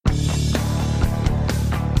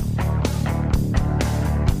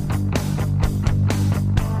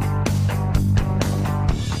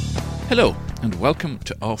Hello, and welcome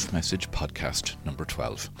to Off Message Podcast number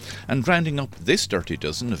 12. And rounding up this dirty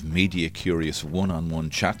dozen of media-curious one-on-one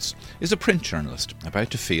chats is a print journalist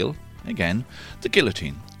about to feel, again, the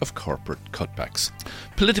guillotine of corporate cutbacks.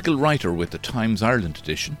 Political writer with the Times Ireland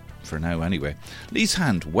edition, for now anyway, Lee's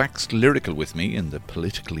Hand waxed lyrical with me in the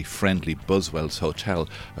politically friendly Buswell's Hotel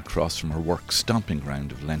across from her work stomping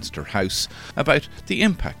ground of Leinster House about the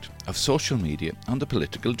impact of social media on the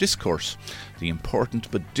political discourse, the important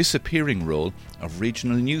but disappearing role of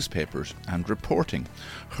regional newspapers and reporting,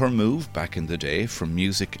 her move back in the day from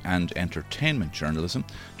music and entertainment journalism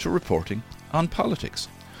to reporting on politics,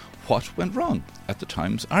 what went wrong at the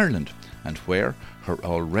Times Ireland, and where her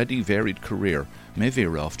already varied career may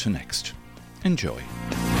veer off to next. Enjoy.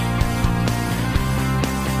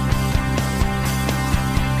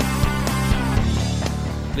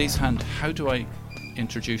 Lee's Hand, how do I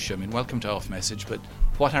introduce you? I mean, welcome to Off Message, but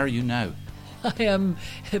what are you now? I am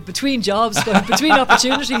between jobs, between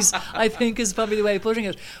opportunities, I think is probably the way of putting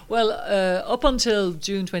it. Well, up until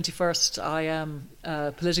June 21st, I am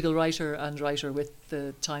a political writer and writer with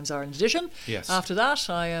the Times Ireland edition. Yes. After that,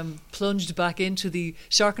 I am plunged back into the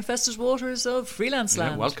shark-infested waters of freelance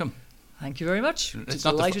land. Welcome. Thank you very much. It's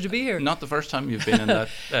delighted to be here. Not the first time you've been in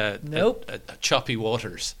that Nope. choppy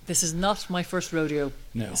waters. This is not my first rodeo.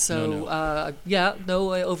 No. So,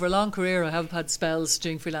 over a long career, I have had spells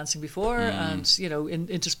doing freelancing before, and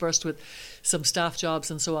interspersed with some staff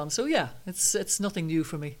jobs and so on. So, yeah, it's nothing new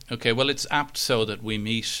for me. Okay, well, it's apt so that we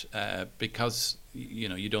meet because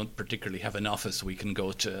you don't particularly have an office we can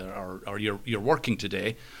go to, or you're working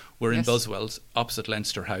today. We're in Buswell's opposite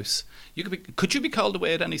Leinster House. Could you be called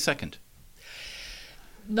away at any second?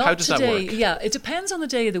 Not How does today. that work? Yeah, it depends on the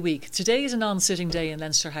day of the week. Today is a non-sitting day in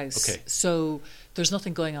Leinster House. Okay. So there's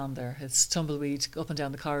nothing going on there. It's tumbleweed up and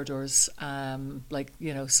down the corridors, some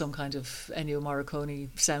kind of Ennio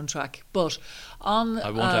Morricone soundtrack. But on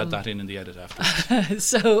I won't add that in the edit after.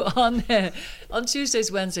 So on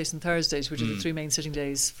Tuesdays, Wednesdays and Thursdays, which are the three main sitting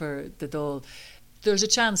days for the Dáil, there's a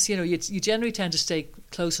chance, you generally tend to stay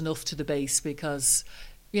close enough to the base because,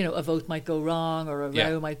 a vote might go wrong or a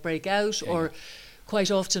row might break out or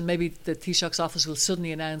quite often maybe the Taoiseach's office will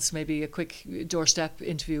suddenly announce maybe a quick doorstep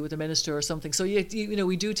interview with a minister or something. So,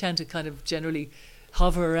 we do tend to kind of generally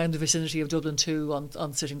hover around the vicinity of Dublin 2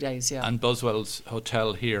 on sitting days, yeah. And Buswell's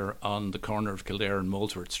Hotel here on the corner of Kildare and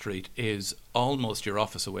Molesworth Street is almost your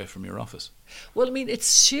office away from your office. Well, I mean,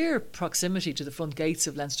 its sheer proximity to the front gates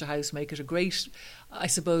of Leinster House make it a great, I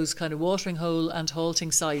suppose, kind of watering hole and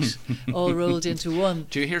halting site all rolled into one.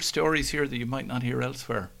 Do you hear stories here that you might not hear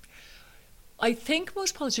elsewhere? I think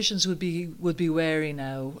most politicians would be wary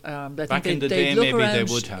now. Back in the day, maybe they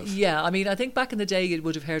would have. Yeah, I mean, I think back in the day it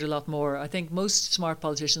would have heard a lot more. I think most smart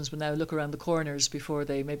politicians would now look around the corners before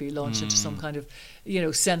they maybe launch into some kind of,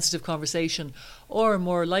 sensitive conversation. Or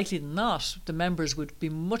more likely than not, the members would be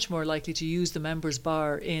much more likely to use the members'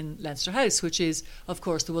 bar in Leinster House, which is, of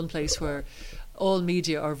course, the one place where all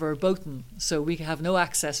media are verboten, so we have no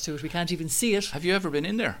access to it. We can't even see it. Have you ever been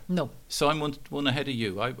in there? No. So I'm one ahead of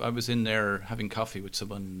you. I was in there having coffee with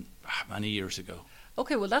someone many years ago.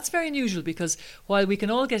 Okay, well, that's very unusual because while we can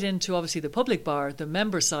all get into, obviously, the public bar, the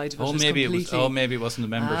member side of it is completely... maybe it wasn't the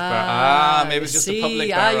members' bar. Maybe it was just the public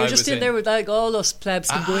bar. You're just in there with like all us plebs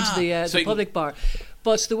can go into the public bar.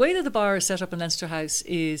 But the way that the bar is set up in Leinster House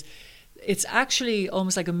is... It's actually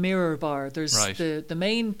almost like a mirror bar. There's the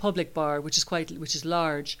main public bar, which is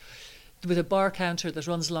large, with a bar counter that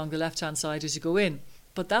runs along the left-hand side as you go in.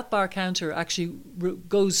 But that bar counter actually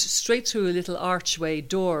goes straight through a little archway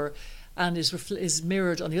door and is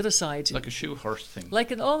mirrored on the other side, like a shoe horse thing.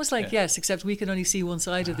 Yes, except we can only see one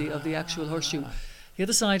side of the actual horseshoe. The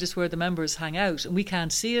other side is where the members hang out, and we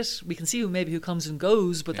can't see it. We can see who comes and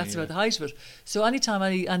goes, but that's about the height of it. So anytime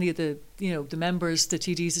any of the the members, the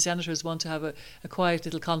TDs, the senators want to have a quiet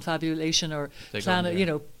little confabulation or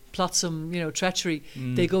plot some treachery,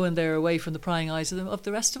 they go in there away from the prying eyes of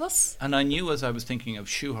the rest of us. And I knew as I was thinking of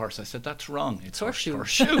shoe horse, I said that's wrong. It's horseshoe.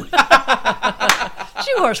 Shoe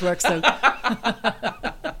horse works though.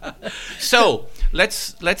 So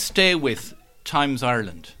let's stay with Times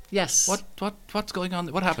Ireland. Yes. What's going on?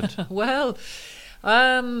 What happened? Well,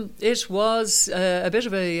 it was a bit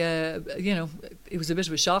of it was a bit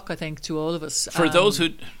of a shock, I think, to all of us. For those who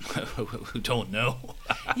don't know.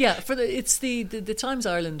 Yeah, it's the Times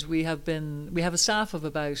Ireland. We have a staff of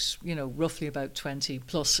about roughly about 20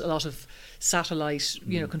 plus a lot of satellite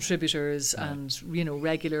contributors and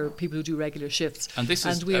regular people who do regular shifts. And this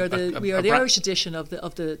is we are the Irish edition of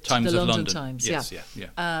the Times the of London Times. Yes,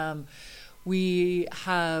 yeah. We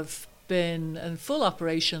have been in full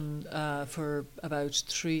operation for about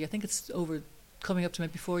 3, I think it's over coming up to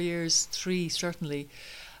maybe 4 years, 3 certainly,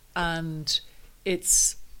 and it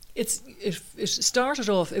started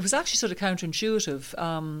off. It was actually sort of counterintuitive.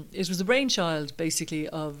 It was the brainchild basically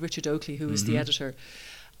of Richard Oakley, who was the editor,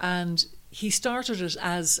 and he started it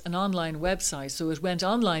as an online website. So it went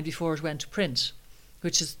online before it went to print,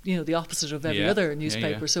 which is the opposite of every other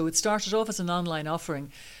newspaper. So it started off as an online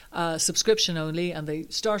offering, subscription only, and they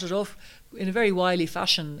started off in a very wily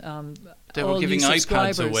fashion. They were giving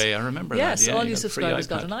iPads away, I remember that. Yes, all new subscribers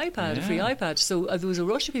got an iPad, a free iPad. So there was a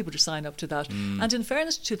rush of people to sign up to that. And in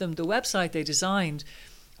fairness to them, the website they designed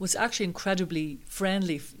was actually incredibly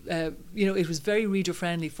friendly. It was very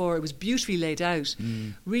reader-friendly it was beautifully laid out,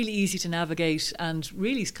 really easy to navigate, and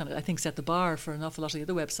really kind of, I think, set the bar for an awful lot of the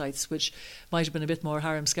other websites, which might have been a bit more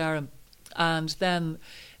harum-scarum. And then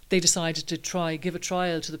they decided to give a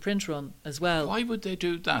trial to the print run as well. Why would they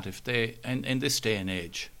do that if they, in this day and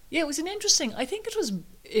age? Yeah, it was I think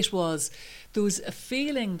there was a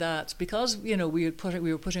feeling that because, we were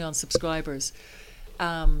putting on subscribers,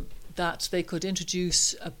 that they could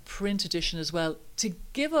introduce a print edition as well to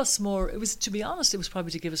give us more. To be honest, it was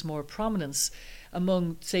probably to give us more prominence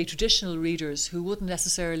among, say, traditional readers who wouldn't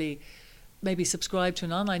necessarily maybe subscribe to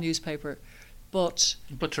an online newspaper, but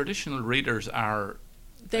traditional readers are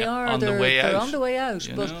they're on the way out.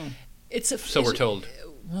 But we're told.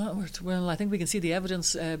 Well, I think we can see the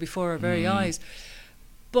evidence before our very eyes.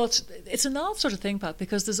 But it's an odd sort of thing, Pat,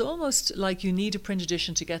 because there's almost like you need a print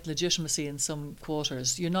edition to get legitimacy in some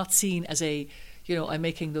quarters. You're not seen as I'm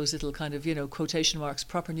making those little kind of, quotation marks,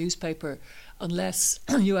 proper newspaper, unless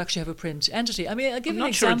you actually have a print entity. I mean, I'll give you an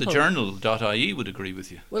example. I'm not sure the journal.ie would agree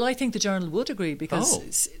with you. Well, I think the journal would agree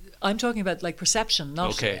because I'm talking about like perception,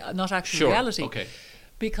 not actual reality. Okay.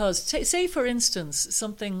 Because, say for instance,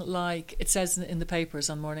 something like it says in the papers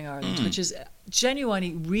on Morning Ireland, which is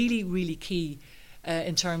genuinely really, really key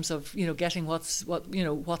in terms of getting what's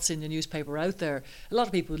in the newspaper out there. A lot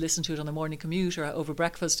of people listen to it on the morning commute or over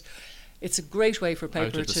breakfast. It's a great way for a paper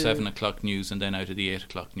out of the 7 o'clock news and then out of the 8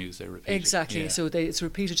 o'clock news they repeat exactly. It. So it's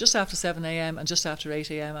repeated just after 7 a.m. and just after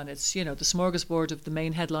 8 a.m. and it's the smorgasbord of the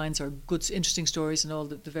main headlines or good, interesting stories in all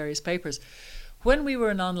the various papers. When we were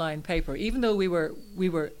an online paper, even though we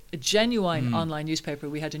were a genuine online newspaper,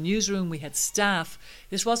 we had a newsroom, we had staff.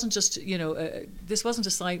 This wasn't just this wasn't a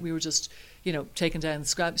site we were just taking down,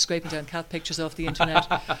 scraping down cat pictures off the internet,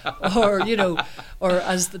 or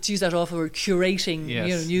as to use that awful word, curating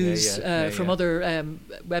news from other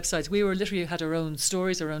websites. We were literally had our own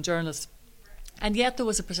stories, our own journalists, and yet there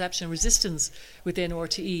was a perception resistance within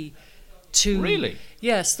RTE. Really?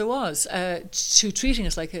 Yes, there was to treating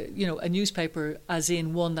us like a newspaper, as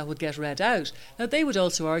in one that would get read out. Now they would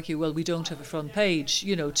also argue, well, we don't have a front page,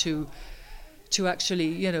 to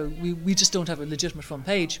actually, we just don't have a legitimate front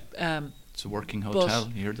page. It's a working hotel.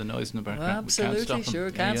 You hear the noise in the background.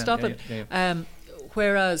 Absolutely, can't stop it.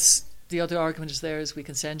 Whereas the other argument is we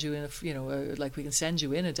can send you in we can send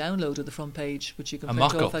you in a download of the front page, which you can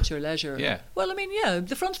print off at your leisure. Yeah. Well, I mean,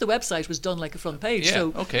 the front of the website was done like a front page,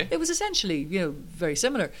 so it was essentially very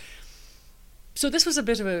similar. So this was a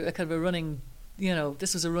bit of a kind of a running,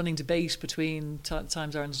 this was a running debate between Times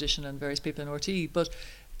Ireland edition and various people in RTE, but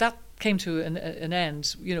that came to an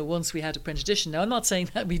end, once we had a print edition. Now, I'm not saying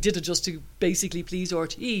that we did it just to basically please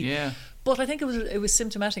RTE, but I think it was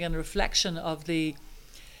symptomatic and a reflection of the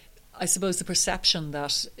perception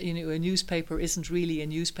that a newspaper isn't really a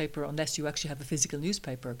newspaper unless you actually have a physical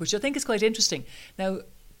newspaper, which I think is quite interesting. Now,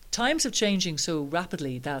 times are changing so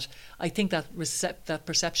rapidly that I think that that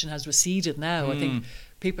perception has receded now. I think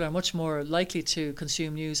people are much more likely to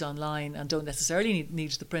consume news online and don't necessarily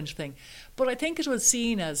need the print thing. But I think it was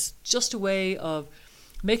seen as just a way of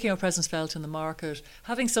making our presence felt in the market,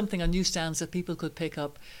 having something on newsstands that people could pick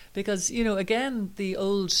up. Because, again, the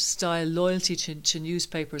old style loyalty to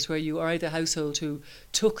newspapers where you are either a household who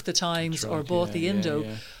took the Times or bought the Indo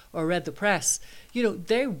or read the press,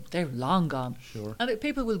 they're long gone. Sure. And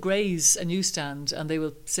people will graze a newsstand and they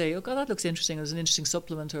will say, oh God, that looks interesting, there's an interesting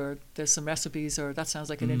supplement, or there's some recipes, or that sounds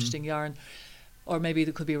like an interesting yarn. Or maybe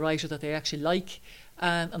there could be a writer that they actually like,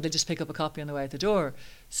 and they just pick up a copy on the way out the door.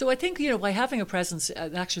 So I think, by having a presence,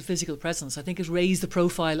 an actual physical presence, I think it raised the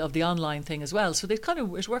profile of the online thing as well. So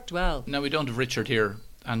it worked well. Now, we don't have Richard here,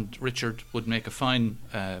 and Richard would make a fine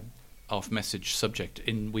off-message subject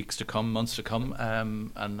in weeks to come, months to come,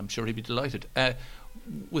 and I'm sure he'd be delighted.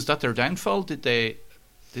 Was that their downfall? Did they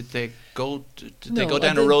go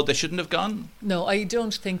down a road they shouldn't have gone? No, I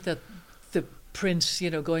don't think that the print,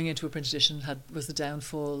 going into a print edition was the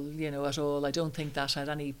downfall, at all. I don't think that had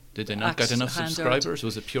any. Did they not get enough subscribers?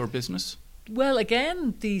 Was it pure business? Well,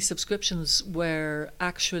 again, the subscriptions were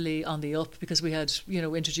actually on the up because we had,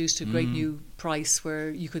 introduced a great new price where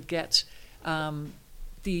you could get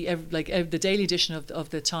the daily edition of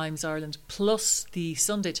the Times Ireland plus the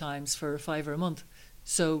Sunday Times for £5 a month.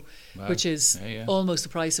 So, Wow. which is Yeah. almost the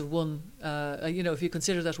price of one. If you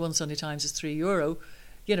consider that one Sunday Times is €3,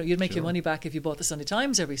 you'd make your Sure. money back if you bought the Sunday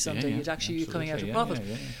Times every Sunday. Yeah, You'd actually you're coming out of absolutely. profit.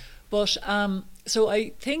 Yeah. But so I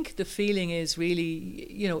think the feeling is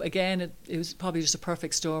really, again, it was probably just a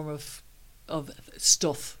perfect storm of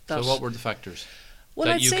stuff. So what were the factors? Well,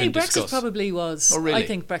 that I'd you say can Brexit discuss? probably was. Oh, really? I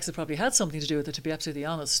think Brexit probably had something to do with it, to be absolutely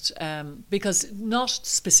honest. Because not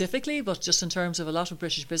specifically, but just in terms of a lot of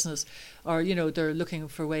British business are, they're looking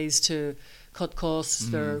for ways to cut costs.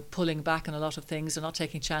 They're pulling back on a lot of things. They're not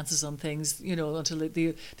taking chances on things, until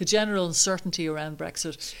the general uncertainty around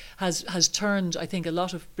Brexit has turned, I think, a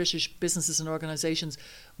lot of British businesses and organisations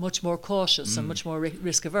much more cautious and much more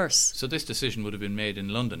risk averse. So this decision would have been made in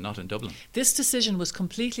London, not in Dublin. This decision was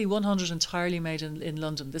completely 100 entirely made in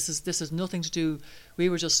London. This has nothing to do. We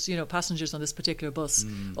were just passengers on this particular bus.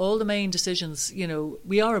 All the main decisions.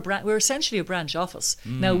 We're essentially a branch office.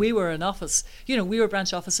 Now we were an office. We were a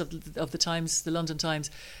branch office of the Times, the London Times,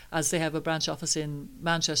 as they have a branch office in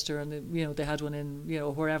Manchester, and they had one in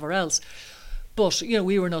wherever else. But,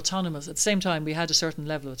 we were autonomous. At the same time, we had a certain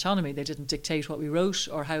level of autonomy. They didn't dictate what we wrote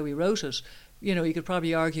or how we wrote it. You could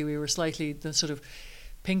probably argue we were slightly the sort of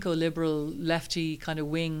pinko liberal lefty kind of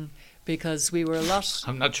wing, because we were a lot...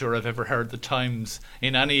 I'm not sure I've ever heard the Times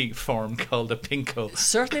in any form called a pinko.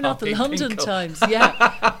 Certainly not the Coffee London pinko. Times,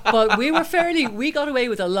 yeah. But we got away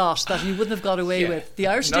with a lot that you wouldn't have got away with. The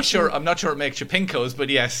Irish edition... I'm not sure it makes you pinkos, but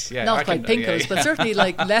yes. Yeah, not quite pinkos, but certainly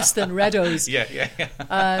like less than Reddos.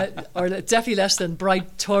 Yeah. Or definitely less than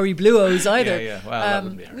bright Tory Bluos either. Yeah. Well, that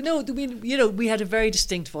would be hard. No, we had a very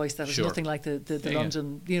distinct voice that was Sure. nothing like the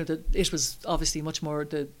London. It was obviously much more,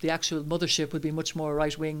 the actual mothership would be much more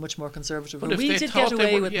right wing, much more conservative. But if We they did thought get they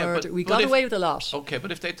away were- with yeah, murder. but- We but got if- away with a lot. Okay, but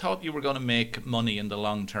if they thought you were going to make money in the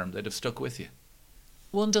long term, they'd have stuck with you.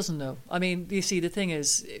 One doesn't know. I mean, you see, the thing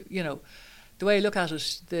is, the way I look at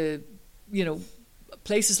it,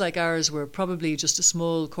 places like ours were probably just a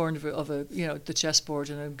small corner of the chessboard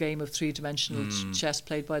in a game of three-dimensional chess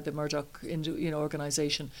played by the Murdoch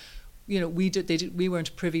organisation. We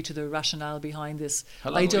weren't privy to the rationale behind this.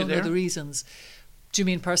 How long I were you don't know there? the reasons. Do you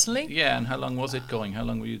mean personally? Yeah, and how long was it going? How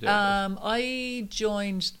long were you there? I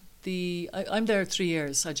joined I'm there 3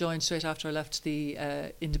 years. I joined straight after I left the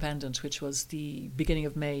Independent, which was the beginning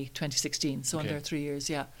of May 2016. So I'm Okay. there 3 years,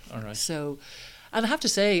 yeah. All right. So, and I have to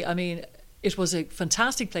say, I mean, it was a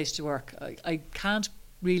fantastic place to work. I can't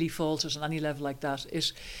really fault it on any level like that.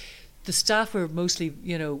 The staff were mostly,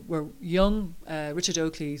 were young. Richard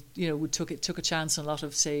Oakley, took a chance on a lot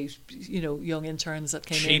of, say, young interns that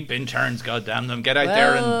came in. Cheap interns, goddamn them! Get out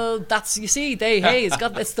there and Well, that's, you see, it's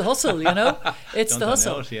the hustle, it's the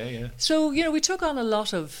hustle. out. Yeah. So, we took on a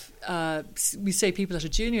lot of, we say, people at a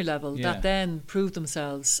junior level Yeah. that then proved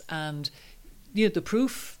themselves, and the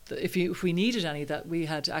proof that if we needed any that we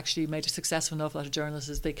had actually made a successful enough lot of journalists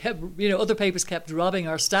is they kept, other papers kept robbing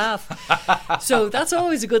our staff. So that's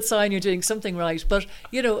always a good sign you're doing something right. But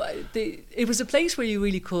it was a place where you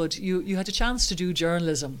really could, you had a chance to do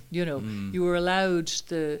journalism. You were allowed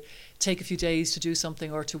to take a few days to do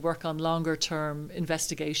something or to work on longer term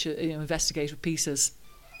investigative pieces.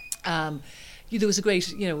 There was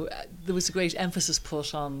a great emphasis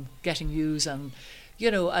put on getting news, and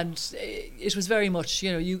and it was very much,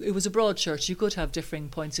 it was a broad church. You could have differing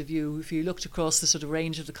points of view. If you looked across the sort of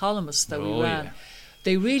range of the columnists that we ran, yeah.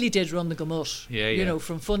 they really did run the gamut. Yeah.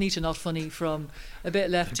 From funny to not funny, from a bit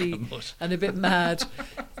lefty gamut. and a bit mad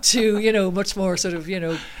to, much more sort of,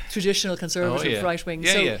 traditional conservative right wing.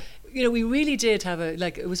 Yeah, so, we really did have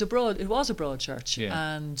it was a broad church.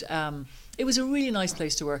 Yeah. And it was a really nice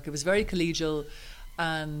place to work. It was very collegial.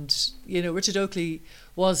 And, Richard Oakley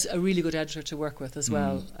was a really good editor to work with as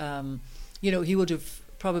well. He would have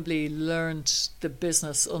probably learned the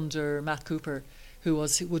business under Matt Cooper, who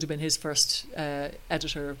would have been his first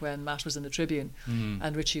editor when Matt was in the Tribune.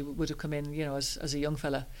 And Richie would have come in, as a young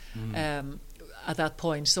fella at that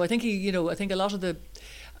point. So I think I think a lot of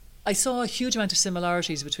I saw a huge amount of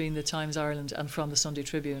similarities between the Times Ireland and from the Sunday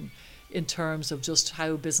Tribune in terms of just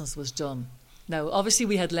how business was done. Now, obviously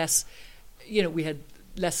we had less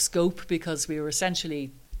scope because we were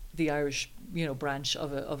essentially the Irish, branch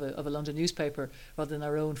of a London newspaper rather than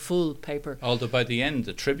our own full paper. Although by the end,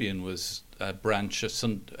 the Tribune was a branch, a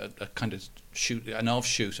kind of an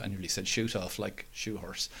offshoot. I nearly said shoot off like shoe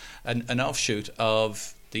horse, an offshoot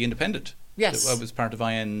of the Independent. Yes. I was part of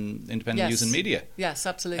IN Independent News and Media. Yes,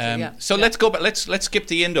 absolutely. So let's go back. Let's skip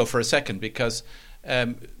the Indo for a second, because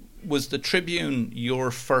was the Tribune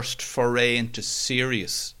your first foray into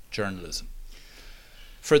serious journalism?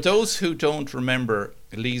 For those who don't remember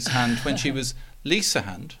Lee's hand when she was Lisa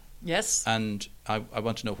Hand. Yes. And I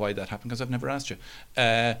want to know why that happened, because I've never asked you.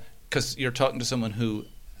 Because you're talking to someone who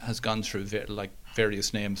has gone through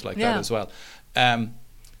various names like that as well.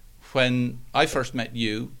 When I first met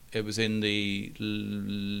you, it was in the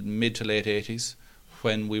mid to late 80s,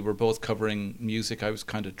 when we were both covering music. I was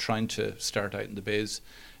kind of trying to start out in the biz.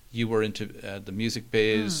 You were into the music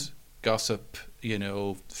biz, gossip,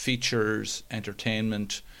 features,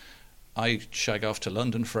 entertainment. I shag off to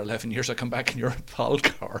London for 11 years. I come back and you're a Paul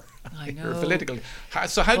car. I know. You're political.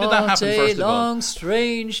 So how did that happen, first of all? What a long,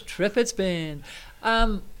 strange trip it's been.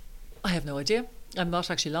 I have no idea. I'm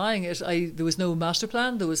not actually lying. There was no master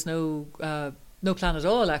plan. There was no plan at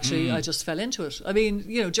all, actually. I just fell into it. I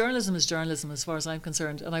mean, journalism is journalism as far as I'm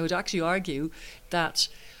concerned. And I would actually argue that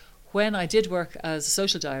when I did work as a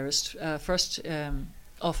social diarist, first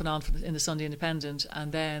off and on in the Sunday Independent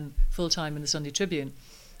and then full-time in the Sunday Tribune,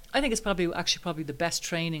 I think it's probably the best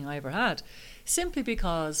training I ever had, simply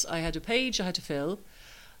because I had a page I had to fill.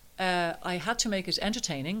 I had to make it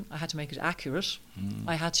entertaining. I had to make it accurate.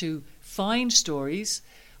 I had to find stories.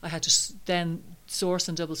 I had to then source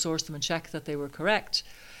and double source them and check that they were correct,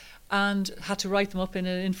 and had to write them up in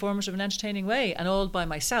an informative and entertaining way, and all by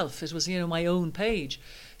myself. It was, my own page.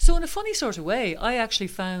 So in a funny sort of way, I actually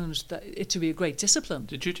found that it to be a great discipline.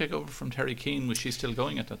 Did you take over from Terry Keane? Was she still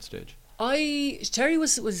going at that stage? Terry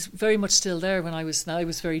was very much still there when I was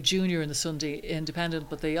very junior in the Sunday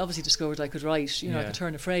Independent, but they obviously discovered I could write, I could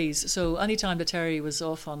turn a phrase. So any time that Terry was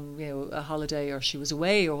off on a holiday, or she was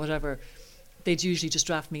away or whatever, they'd usually just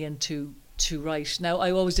draft me in to write. Now,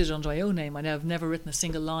 I always did it under my own name. I've never written a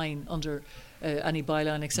single line under any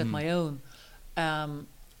byline except my own.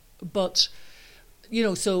 But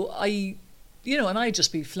so I. And I'd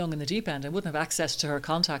just be flung in the deep end. I wouldn't have access to her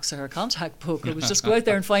contacts or her contact book. It was just go out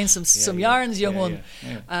there and find some yarns, young one,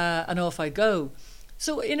 and off I'd go.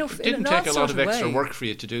 So, it didn't take a lot of extra work for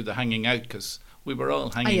you to do the hanging out, because we were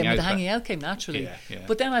all hanging out. The hanging out came naturally.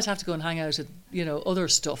 But then I'd have to go and hang out at, other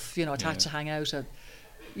stuff. I'd have to hang out at,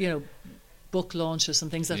 book launches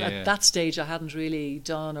and things that at that stage I hadn't really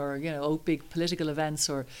done, or big political events,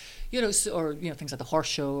 or things like the horse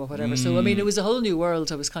show or whatever. So I mean, it was a whole new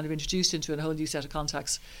world I was kind of introduced into, and a whole new set of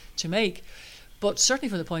contacts to make. But certainly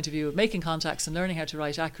from the point of view of making contacts and learning how to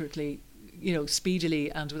write accurately,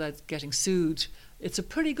 speedily and without getting sued, it's a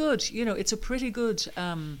pretty good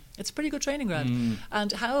training ground.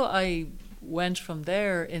 And how I went from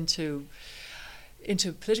there into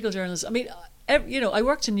political journalism, I mean, I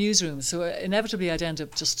worked in newsrooms, so inevitably I'd end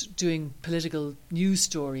up just doing political news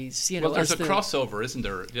stories. Well, there's a crossover, isn't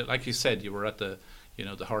there? Like you said, you were at the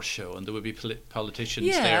horse show, and there would be politicians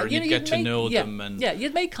there, and you'd get to know them. And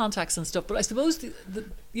you'd make contacts and stuff. But I suppose,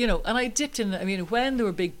 and I dipped in, I mean, when there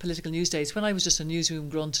were big political news days, when I was just a newsroom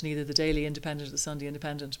grunt in either the Daily Independent or the Sunday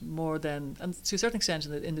Independent, more than, and to a certain extent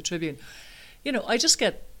in the Tribune, I just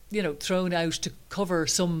get, thrown out to cover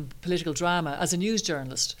some political drama as a news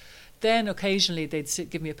journalist. Then occasionally they'd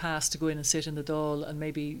give me a pass to go in and sit in the Dáil and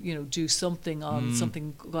maybe do something on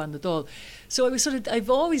something on the Dáil. So I was I've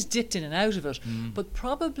always dipped in and out of it. But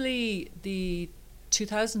probably the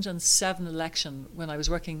 2007 election, when I was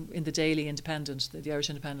working in the Daily Independent, the Irish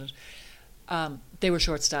Independent, they were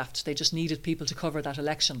short-staffed. They just needed people to cover that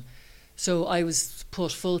election. So I was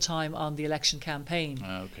put full-time on the election campaign,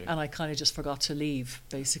 and I kind of just forgot to leave,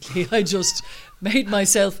 basically. I just made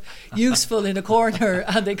myself useful in a corner,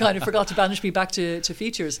 and they kind of forgot to banish me back to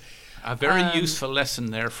features. A very useful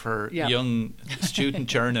lesson there for young student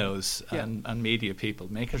journos and media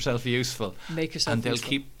people. Make yourself useful. Make yourself and they'll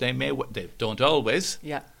useful. They don't always.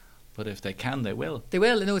 Yeah. But if they can, they will. They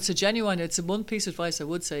will. No, it's a one piece of advice I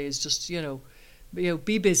would say is just,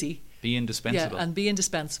 be busy. Be indispensable. Yeah, and be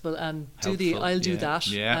indispensable, and helpful. I'll do that.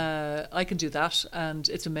 Yeah. I can do that, and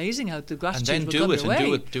it's amazing how the gratitude and then will do come it your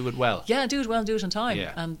and way. do it well. Yeah, do it well, do it on time,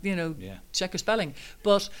 and check your spelling.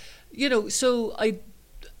 But so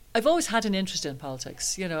I've always had an interest in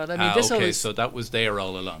politics. And I mean, so that was there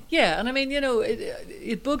all along. Yeah, and I mean,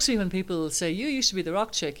 it bugs me when people say you used to be the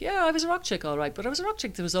rock chick. Yeah, I was a rock chick, all right, but I was a rock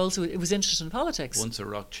chick that was also interested in politics. Once a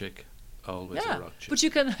rock chick. Always a rock chick. But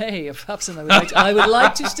you can, perhaps I would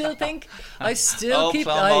like to still think I still keep.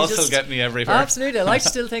 Also get me everywhere. Absolutely, I like to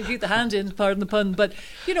still think keep the hand in. Pardon the pun, but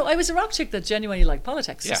I was a rock chick that genuinely liked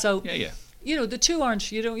politics. Yeah. So the two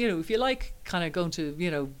aren't, if you like kind of going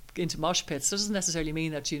to, into mosh pits, that doesn't necessarily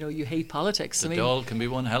mean that, you hate politics. The Dáil can be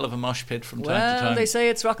one hell of a mosh pit from time to Well, time. they say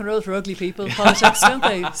it's rock and roll for ugly people, politics, don't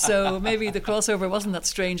they? So maybe the crossover wasn't that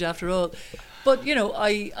strange after all. But,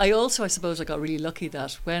 I also, I suppose, I got really lucky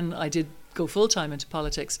that when I did go full-time into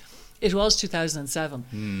politics, it was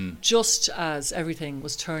 2007, just as everything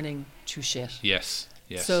was turning to shit. Yes.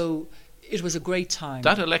 So it was a great time.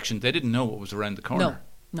 That election, they didn't know what was around the corner.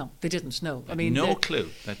 No, they didn't. No, I mean, no clue.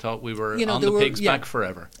 They thought we were on the pig's back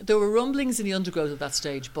forever. There were rumblings in the undergrowth at that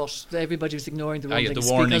stage, but everybody was ignoring the rumblings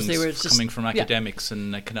the warnings because they were just coming from academics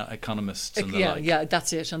and economists and the like. Yeah,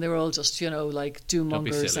 that's it. And they were all just like doom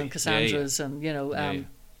mongers and Cassandras, and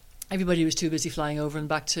everybody was too busy flying over and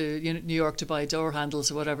back to New York to buy door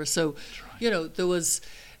handles or whatever. So, there was,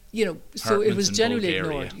 so it was generally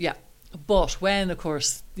ignored. Yeah. But when, of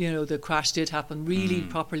course, the crash did happen really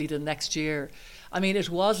properly the next year, I mean, it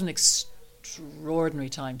was an extraordinary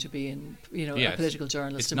time to be in, a political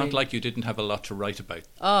journalist. It's not like you didn't have a lot to write about.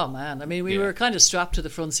 Oh man, I mean, we were kind of strapped to the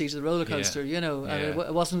front seat of the roller coaster. I mean,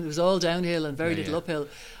 it was all downhill and very little uphill.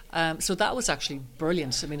 So that was actually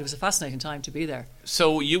brilliant. I mean, it was a fascinating time to be there.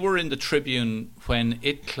 So you were in the Tribune when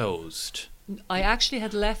it closed. I actually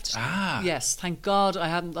had left. Yes, thank God I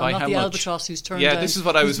hadn't. I'm not the albatross who's turned down. Yeah, this is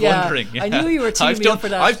what I was wondering. Yeah. I knew you were teaming me up for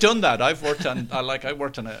that. I've done that. I've worked on. I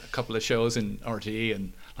worked on a couple of shows in RTE,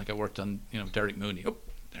 and I worked on Derek Mooney. Oh,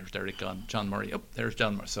 there's Derek gone. John Murray. Oh, there's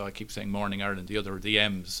John Murray. So I keep saying Morning Ireland. The other, the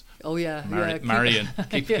M's. Oh yeah, Marion.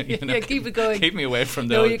 Keep it going. Keep me away from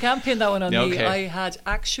those. No, you can't pin that one on me. Okay. I had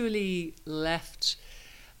actually left.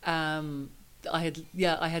 I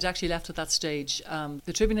had actually left at that stage.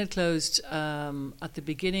 The Tribune had closed at the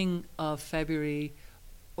beginning of February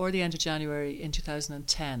or the end of January in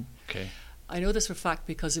 2010. Okay. I know this for a fact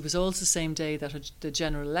because it was also the same day that the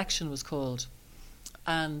general election was called.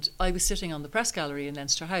 And I was sitting on the press gallery in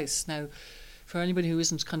Leinster House. Now, for anybody who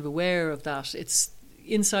isn't kind of aware of that, it's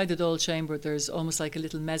inside the Dáil chamber, there's almost like a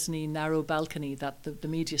little mezzanine, narrow balcony that the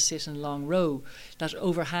media sit in a long row that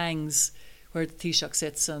overhangs where the Taoiseach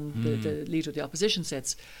sits and the leader of the opposition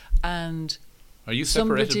sits. And are you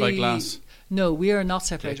separated by glass? No, we are not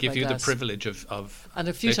separated by glass. They give you the privilege of and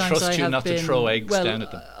a few they times trust I you have not been, to throw eggs down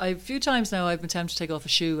at them. A few times now I've been tempted to take off a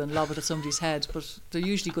shoe and lob it at somebody's head, but they're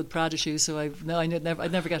usually good Prada shoes, so I'd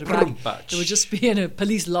never get it back. It would just be in a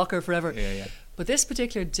police locker forever. Yeah. But this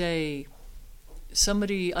particular day,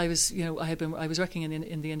 somebody I was working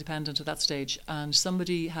in the Independent at that stage, and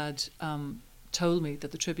somebody had told me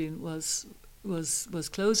that the Tribune was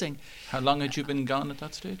closing. How long had you been gone at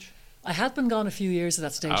that stage? I had been gone a few years at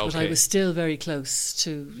that stage, but I was still very close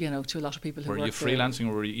to a lot of people who worked there. Were you freelancing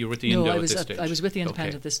or were you with the Indo at this stage? I was with the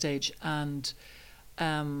Independent at this stage, and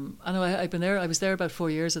I know I'd been there. I was there about 4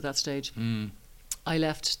 years at that stage. I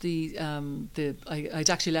left I'd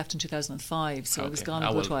actually left in 2005, so I was gone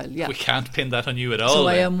a good while. Yeah, we can't pin that on you at all. So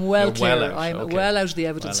I am well clear. I'm well out of the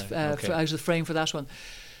evidence, out of the frame for that one.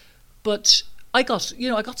 But I got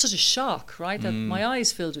such a shock, right, that my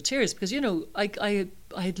eyes filled with tears because I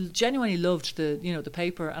had genuinely loved the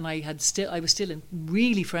paper, and I was still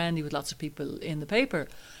really friendly with lots of people in the paper.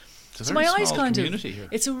 It's a very small community here.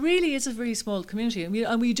 It's a really small community,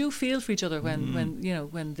 and we do feel for each other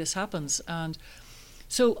when this happens. And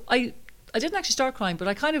so I didn't actually start crying, but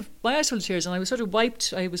my eyes filled with tears, and I was sort of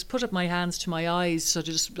wiped. I was put up my hands to my eyes, sort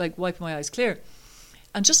of just like wiping my eyes clear.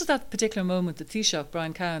 And just at that particular moment, the Taoiseach,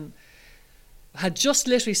 Brian Cowan, had just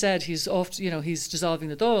literally said he's off, he's dissolving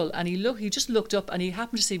the Dáil, and he just looked up and he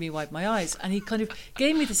happened to see me wipe my eyes, and he kind of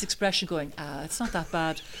gave me this expression going, it's not that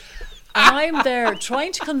bad. And I'm there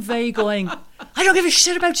trying to convey going, I don't give a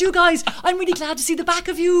shit about you guys. I'm really glad to see the back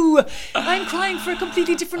of you. I'm crying for a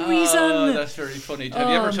completely different reason. Oh, that's very funny. Have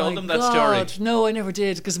you ever told them that story? No, I never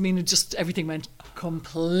did, because just everything went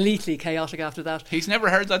completely chaotic after that. He's never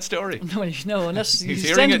heard that story. No, unless he's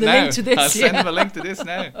you send him the link to this. I'll send him a link to this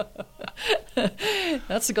now.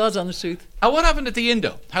 That's the God's honest truth. And what happened at the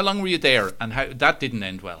Indo? How long were you there, and how that didn't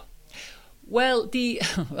end well? Well,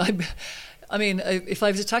 I mean, if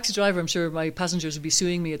I was a taxi driver, I'm sure my passengers would be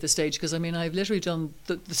suing me at this stage because, I've literally done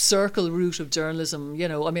the circle route of journalism.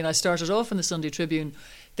 I started off in the Sunday Tribune,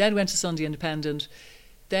 then went to Sunday Independent,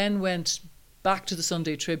 then went back to the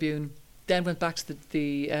Sunday Tribune, then went back to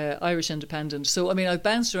the Irish Independent. So, I've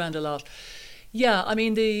bounced around a lot. Yeah,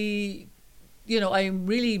 I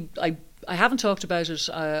haven't talked about it.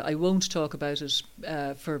 I won't talk about it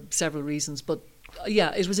for several reasons, but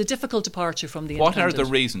yeah, it was a difficult departure from the Independent. What are the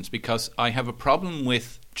reasons? Because I have a problem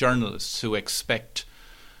with journalists who expect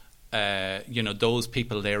those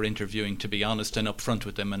people they're interviewing to be honest and upfront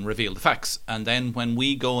with them and reveal the facts. And then when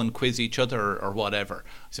we go and quiz each other or whatever,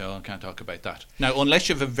 so I can't talk about that. Now, unless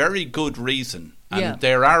you have a very good reason, and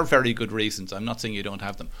there are very good reasons, I'm not saying you don't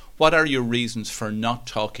have them. What are your reasons for not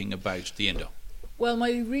talking about the Indo? Well,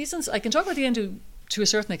 my reasons, I can talk about the Indo to a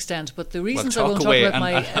certain extent, but the reasons I talk won't away talk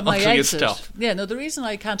about my exit. The reason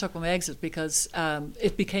I can't talk about my exit because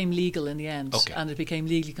it became legal in the end, and it became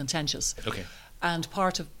legally contentious. Okay. And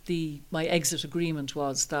part of my exit agreement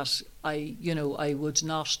was that I would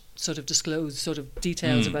not sort of disclose sort of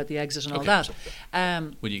details about the exit and all that. But I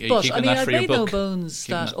mean, I've made no bones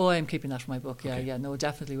that. Oh, I'm keeping that for my book. Yeah, no,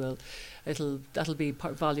 definitely will. That'll be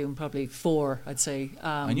volume probably 4, I'd say.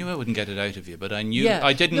 I knew I wouldn't get it out of you, but I knew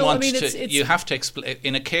I didn't want to. You have to explain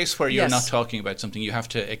in a case where you're not talking about something. You have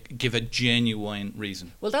to give a genuine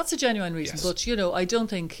reason. Well, that's a genuine reason, but I don't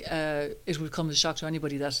think it would come as a shock to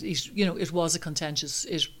anybody that it was a contentious.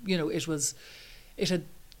 It had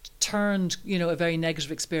turned a very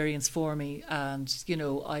negative experience for me, and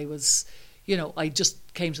I was I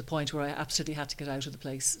just came to the point where I absolutely had to get out of the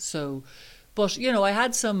place. So. But I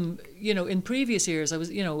had some in previous years I was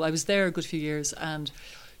there a good few years, and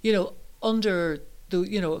under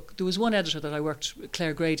the there was one editor that I worked with,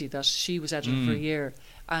 Claire Grady, that she was editor for a year,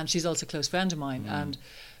 and she's also a close friend of mine, and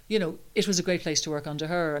it was a great place to work under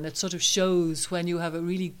her, and it sort of shows when you have a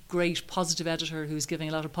really great positive editor who's giving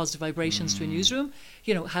a lot of positive vibrations to a newsroom,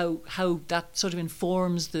 how that sort of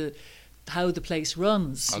informs how the place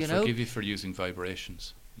runs. I'll forgive you for using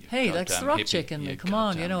vibrations. Hey, that's the rock chick in me. Come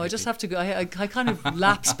on, I just have to go. I kind of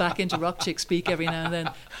lapse back into rock chick speak every now and then.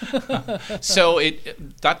 So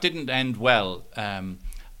that didn't end well, but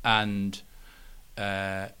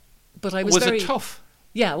I was it tough?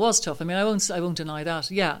 Yeah, it was tough. I mean, I won't deny that.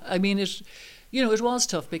 Yeah, I mean it was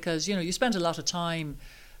tough because you spend a lot of time.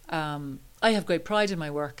 I have great pride in my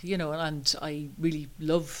work, and I really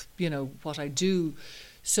love what I do.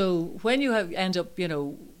 So when you end up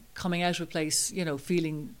coming out of a place,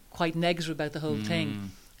 feeling quite negative about the whole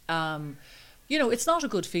thing. It's not a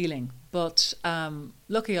good feeling, but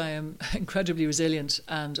lucky I am incredibly resilient,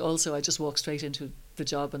 and also I just walked straight into the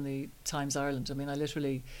job in the Times Ireland. I mean, I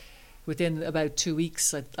literally, within about 2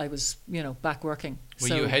 weeks, I was, back working. Were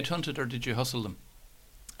you headhunted or did you hustle them?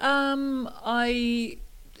 I'm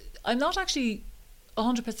not actually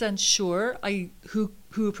 100% sure who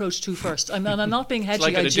approached who first. I'm not being hedgy. It's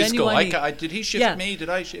like I genuinely. Disco. Did he shift me? Did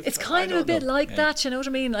I shift? It's kind of a bit like that. You know what I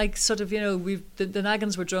mean? Like sort of. The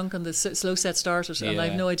naggins were drunk and the slow set started, and I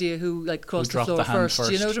have no idea who crossed the floor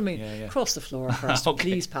first. You know what I mean? Yeah. Cross the floor first,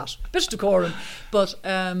 please, Pat. Bit of decorum. But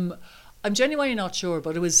I'm genuinely not sure.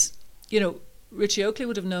 But it was, Richie Oakley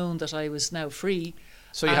would have known that I was now free.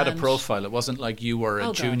 So you had a profile. It wasn't like you were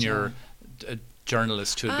a junior.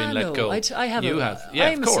 Journalist who had been let go. I'm a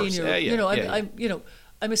senior.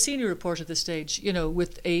 I'm a senior reporter at this stage.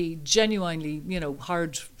 With a genuinely,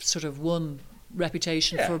 hard sort of won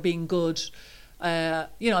reputation for being good. I'm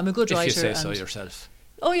a good writer. If you say so yourself.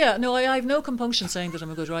 Oh yeah, no, I have no compunction saying that I'm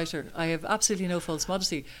a good writer. I have absolutely no false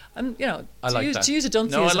modesty. I'm, to use a Dunphyism.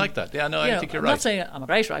 No, I like that. Yeah, no, I think you're right. I'm not saying I'm a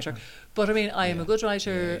great writer, but I mean, I am a good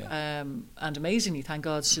writer, and amazingly, thank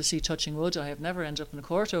God, to see touching wood, I have never ended up in a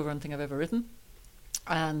court over anything I've ever written.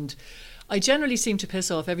 And I generally seem to piss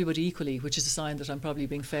off everybody equally, which is a sign that I'm probably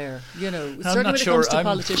being fair. Certainly when it comes to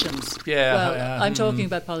politicians. I'm talking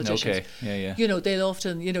about politicians. Okay. They'll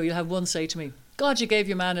often, you'll have one say to me, God, you gave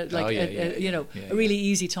your man a really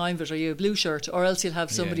easy time of it, or you a blue shirt, or else you'll have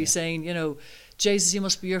somebody saying, Jesus, you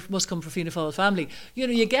must come from Fianna Fáil family.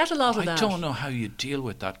 You get a lot of that. I don't know how you deal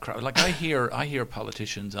with that crowd. Like I hear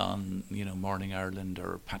politicians on Morning Ireland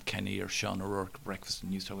or Pat Kenny or Sean O'Rourke Breakfast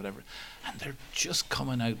and News or whatever, and they're just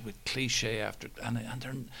coming out with cliche after, and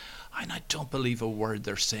I don't believe a word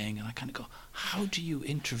they're saying, and I kind of go, how do you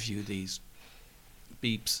interview these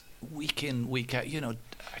beeps week in, week out?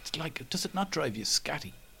 It's like, does it not drive you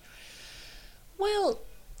scatty? Well,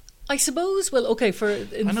 I suppose. Well, okay. I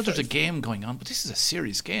know there's a game going on, but this is a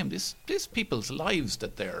serious game. This people's lives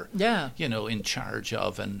that they're in charge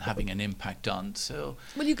of and having an impact on. So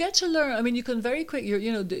well, you get to learn. I mean, you can very quick.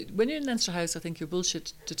 When you're in Leinster House, I think your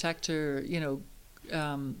bullshit detector,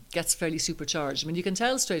 gets fairly supercharged. I mean, you can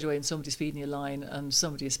tell straight away when somebody's feeding you a line and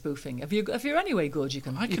somebody is spoofing. If you're anyway good, you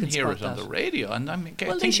can. I can hear it on the radio, and I'm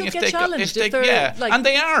thinking they should get challenged. And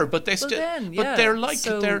they are, but they still. But they're like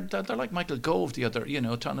they're like Michael Gove, the other,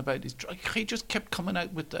 talking about his. He just kept coming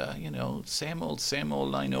out with the same old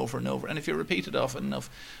line over and over, and if you repeat it often enough,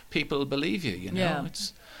 people believe you. Yeah.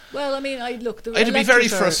 It's. Well, I mean, it'd be very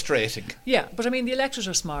frustrating. Yeah, but I mean, the electors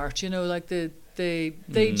are smart. Sometimes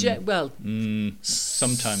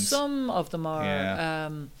some of them are. Yeah.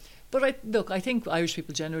 But I think Irish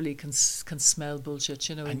people generally can smell bullshit,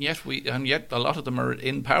 you know. And yet a lot of them are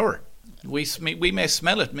in power. We may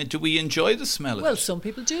smell it. I mean, do we enjoy the smell of it? Well, some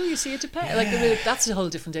people do. You see, it depends. Like that's a whole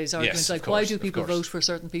different day's argument. Yes, like, of course, why do people vote for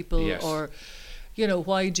certain people, Yes. or, you know,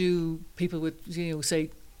 why do people with, you know, say,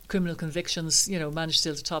 criminal convictions, you know, manage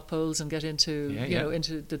still to top polls and get into, you know,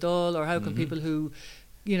 into the Dáil, or how can people who,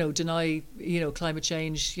 you know, deny, you know, climate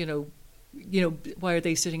change, you know, why are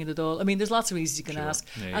they sitting in the Dáil? I mean, there's lots of reasons you can ask,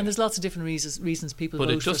 and there's lots of different reasons people vote for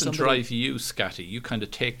somebody. But it doesn't drive you, Scatty. You kind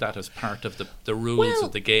of take that as part of the rules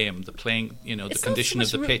of the game, the playing, you know, the condition of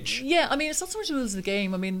the pitch. Yeah, I mean, it's not so much the rules of the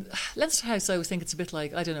game. I mean, Leinster House, I always think it's a bit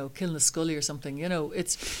like, I don't know, killing a Scully or something. You know,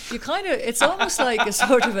 it's almost like a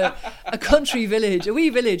sort of a country village, a wee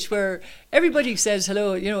village where everybody says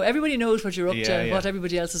hello. You know, everybody knows what you're up to and what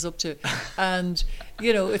everybody else is up to, and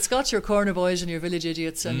you know, it's got your corner boys and your village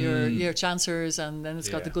idiots and your chancers, and then it's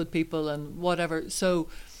got the good people and whatever. So,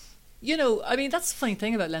 you know, I mean, that's the funny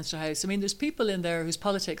thing about Leinster House. I mean, there's people in there whose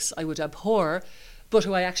politics I would abhor, but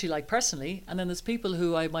who I actually like personally, and then there's people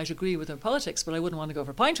who I might agree with their politics, but I wouldn't want to go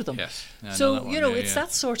for a pint with them. Yes. Yeah, so, you know, it's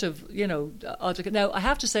that sort of, you know, now I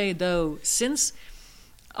have to say though, since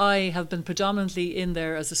I have been predominantly in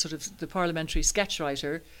there as a sort of the parliamentary sketch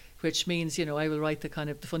writer, which means, you know, I will write the kind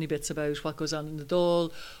of the funny bits about what goes on in the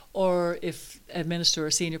Dáil, or if a minister or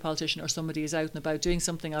a senior politician or somebody is out and about doing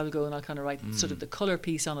something, I'll go and I'll kind of write sort of the colour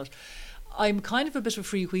piece on it. I'm kind of a bit of a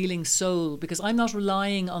freewheeling soul because I'm not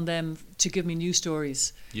relying on them to give me news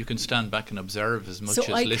stories. You can stand back and observe as much so as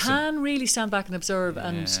I listen. can really stand back and observe,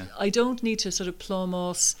 and I don't need to sort of plumb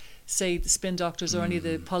us, say, the spin doctors or any of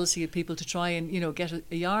the policy people to try and, you know, get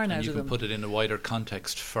a yarn out of them. You can put it in a wider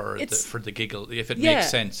context for the giggle, if it Yeah. makes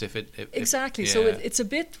sense. Exactly. So it's a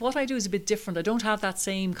bit, what I do is a bit different. I don't have that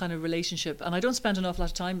same kind of relationship, and I don't spend an awful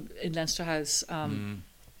lot of time in Leinster House.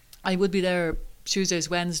 I would be there Tuesdays,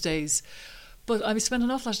 Wednesdays, but I would spend an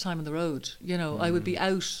awful lot of time on the road. You know, I would be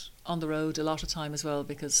out on the road a lot of time as well,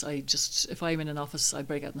 because if I'm in an office, I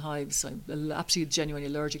break out in hives. I'm absolutely genuinely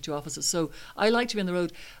allergic to offices, so I like to be on the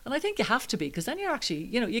road, and I think you have to be, because then you're actually,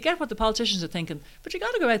 you know, you get what the politicians are thinking, but you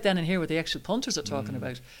got to go out then and hear what the actual punters are talking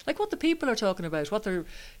about, like what the people are talking about, what their,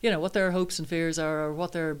 you know, what their hopes and fears are, or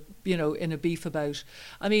what they're, you know, in a beef about.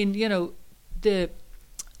 I mean, you know,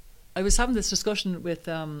 I was having this discussion with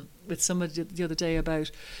somebody the other day about,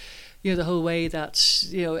 you know, the whole way that,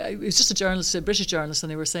 you know, it was just a British journalist, and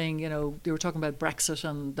they were saying, you know, they were talking about Brexit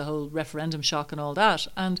and the whole referendum shock and all that.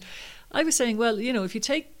 And I was saying, well, you know, if you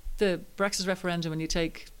take the Brexit referendum and you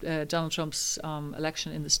take Donald Trump's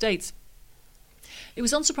election in the States, it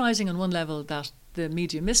was unsurprising on one level that the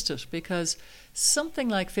media missed it, because something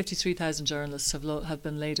like 53,000 journalists have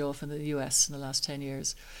been laid off in the US in the last 10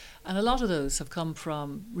 years. And a lot of those have come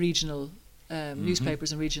from regional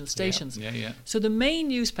newspapers and regional stations. So the main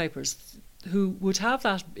newspapers who would have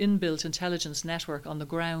that inbuilt intelligence network on the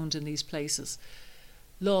ground in these places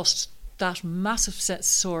lost that massive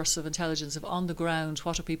source of intelligence of on the ground.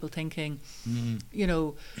 What are people thinking? You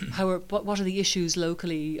know, what are the issues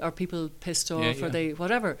locally? Are people pissed off? Are they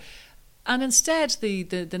whatever? And instead,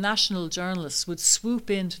 the national journalists would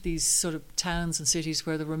swoop into these sort of towns and cities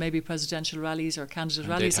where there were maybe presidential rallies or candidate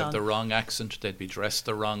rallies they'd have on. the wrong accent, they'd be dressed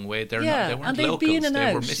the wrong way. They weren't and they'd locals, be in and they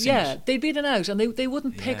out. were missing it. They'd be in and out, and they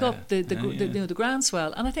wouldn't pick up the you know, the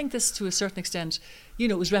groundswell. And I think this, to a certain extent, you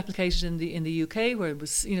know, was replicated in the UK, where it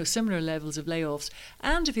was, you know, similar levels of layoffs.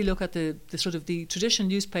 And if you look at the sort of the traditional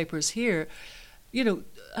newspapers here, you know,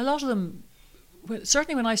 a lot of them,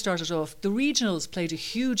 certainly when I started off, the regionals played a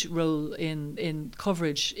huge role in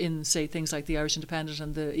coverage in, say, things like the Irish Independent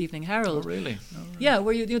and the Evening Herald. Oh, really? Yeah,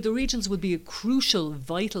 where you know, the regions would be a crucial,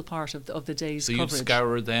 vital part of the day's coverage. So you'd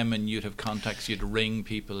scour them, and you'd have contacts, you'd ring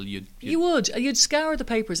people, you'd scour the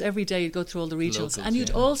papers every day, you'd go through all the regionals, locals, and you'd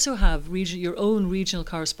also have your own regional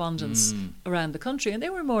correspondents around the country, and they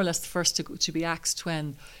were more or less the first to be axed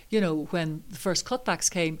when, you know, when the first cutbacks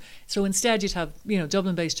came. So instead you'd have, you know,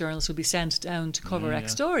 Dublin-based journalists would be sent down to cover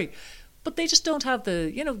X story. But they just don't have the,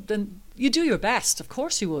 you know, then you do your best, of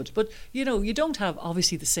course you would, but, you know, you don't have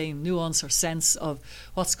obviously the same nuance or sense of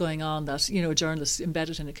what's going on that, you know, a journalist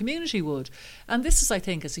embedded in a community would. And this is, I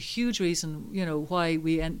think, is a huge reason, you know, why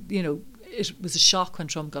you know, it was a shock when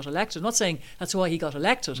Trump got elected. I'm not saying that's why he got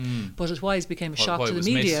elected, but it's why it became a shock to the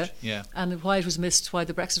media, and why it was missed, why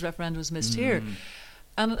the Brexit referendum was missed here.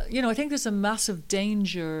 And, you know, I think there's a massive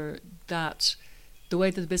danger that the way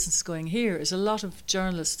that the business is going here is a lot of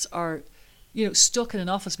journalists are, you know, stuck in an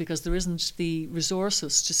office because there isn't the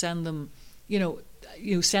resources to send them, you know,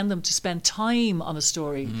 send them to spend time on a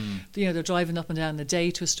story. They're driving up and down the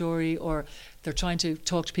day to a story, or they're trying to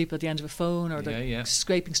talk to people at the end of a phone, or they're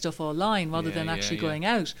scraping stuff online rather than actually going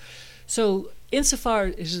out. So insofar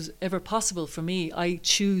it is ever possible for me, I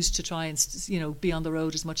choose to try and be on the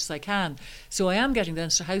road as much as I can. So I am getting the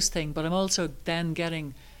Leinster House thing, but I'm also then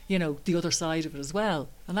getting the other side of it as well,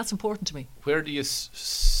 and that's important to me. Where do you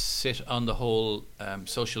sit on the whole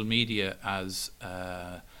social media as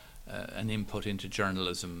an input into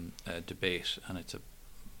journalism debate? And it's a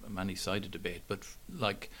many-sided debate, but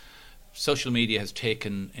like social media has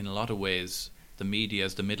taken in a lot of ways the media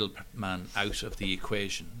as the middleman out of the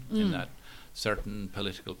equation, in that certain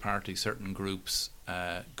political parties, certain groups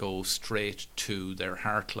go straight to their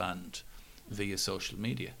heartland via social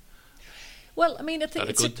media. Well, I mean, I think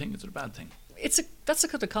is that a good thing? Is it a bad thing? That's a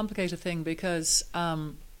kind of complicated thing, because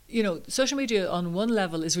social media on one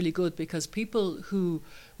level is really good because people who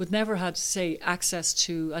would never had, say, access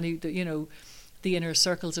to any the inner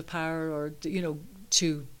circles of power, or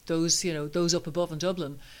to those up above in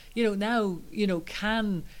Dublin, now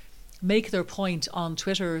can make their point on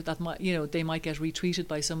Twitter that they might get retweeted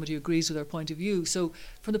by somebody who agrees with their point of view. So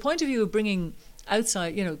from the point of view of bringing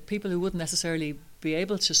outside people who wouldn't necessarily be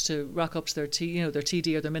able just to rock up to their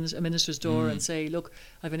TD or their minister's door and say, look,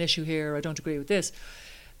 I have an issue here, I don't agree with this.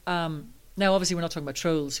 Now, obviously, we're not talking about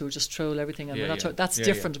trolls who just troll everything, and that's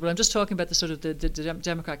different. But I'm just talking about the sort of the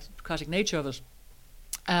democratic nature of it.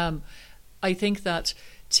 I think that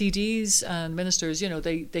TDs and ministers,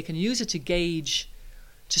 they can use it to gauge,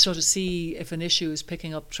 to sort of see if an issue is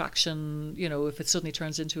picking up traction, if it suddenly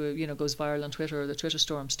turns into goes viral on Twitter, or the Twitter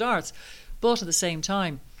storm starts. But at the same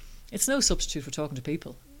time, it's no substitute for talking to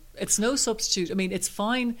people. It's no substitute. I mean, it's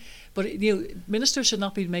fine, but ministers should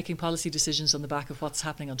not be making policy decisions on the back of what's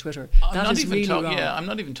happening on Twitter. That is really wrong. Yeah, I'm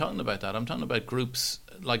not even talking about that. I'm talking about groups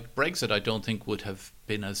like Brexit. I don't think would have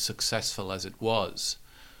been as successful as it was.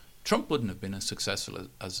 Trump wouldn't have been as successful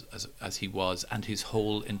as he was, and his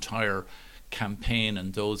whole entire campaign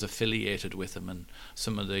and those affiliated with him, and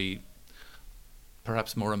some of the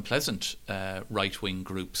perhaps more unpleasant right-wing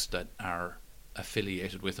groups that are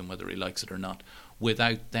affiliated with him, whether he likes it or not,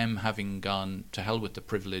 without them having gone to hell with the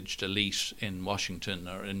privileged elite in Washington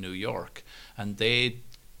or in New York, and they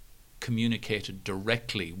communicated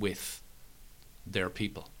directly with their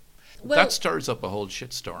people. Well, that stirs up a whole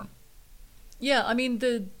shitstorm. Yeah, I mean,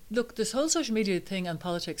 this whole social media thing and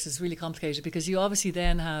politics is really complicated, because you obviously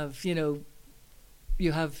then have,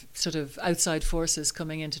 you have sort of outside forces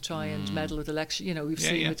coming in to try and meddle with election. We've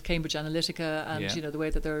seen with Cambridge Analytica and the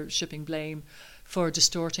way that they're shipping blame for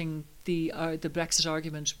distorting the Brexit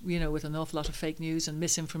argument, with an awful lot of fake news and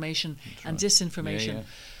misinformation and disinformation.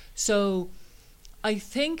 So I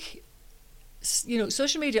think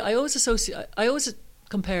social media. I always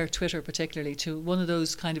compare Twitter particularly to one of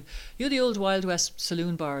those kind of the old Wild West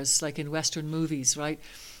saloon bars, like in Western movies, right?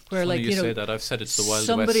 Where, funny you say that. I've said it's the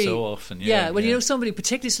Wild West so often. When somebody,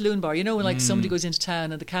 particularly saloon bar, when somebody goes into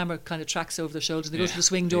town and the camera kind of tracks over their shoulders, and they go to the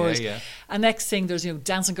swing doors, and next thing there's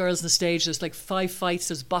dancing girls on the stage, there's like 5 fights,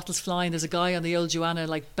 there's bottles flying, there's a guy on the old Joanna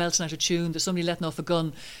like belting out a tune, there's somebody letting off a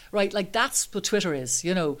gun, right? Like that's what Twitter is,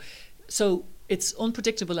 So it's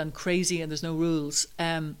unpredictable and crazy, and there's no rules.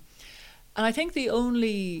 And I think the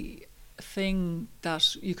only thing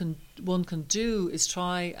that one can do is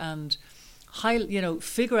try and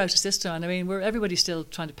figure out a system. And I mean, everybody's still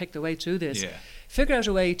trying to pick their way through this. Yeah. Figure out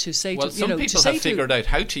a way to say. Well, some people have figured out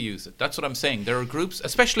how to use it. That's what I'm saying. There are groups,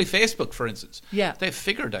 especially Facebook, for instance. Yeah. They've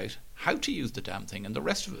figured out how to use the damn thing, and the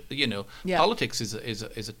rest of it, politics is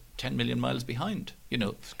a 10 million miles behind.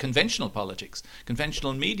 Conventional politics,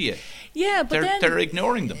 conventional media. Yeah, but they're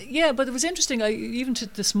ignoring them. Yeah, but it was interesting. Even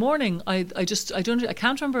this morning, I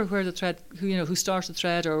can't remember where the thread, who started the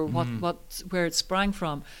thread or where it sprang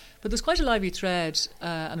from. But there was quite a lively thread,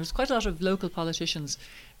 and there was quite a lot of local politicians,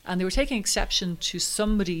 and they were taking exception to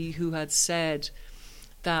somebody who had said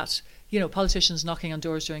that politicians knocking on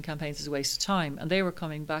doors during campaigns is a waste of time, and they were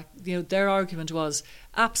coming back. Their argument was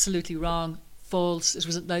absolutely wrong, false.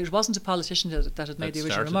 It wasn't a politician that had made the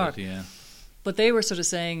original remark, but they were sort of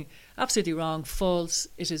saying absolutely wrong, false.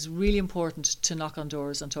 It is really important to knock on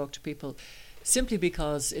doors and talk to people, simply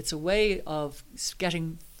because it's a way of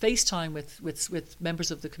getting FaceTime with members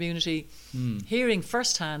of the community, hearing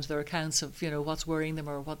firsthand their accounts of what's worrying them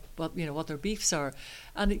or what their beefs are,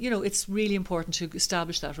 and it's really important to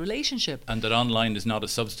establish that relationship. And that online is not a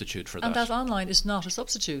substitute for that. And that online is not a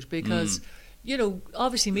substitute, because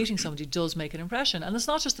obviously meeting somebody does make an impression. And it's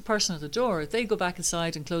not just the person at the door. If they go back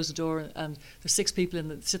inside and close the door and there's 6 people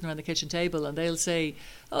sitting around the kitchen table and they'll say,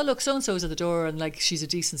 oh, look, so-and-so's at the door and like she's a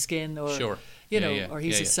decent skin, or, sure. Or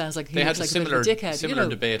he just sounds like he they looks had like a similar, a bit of a dickhead. similar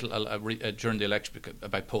debate during the election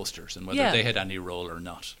about posters and whether they had any role or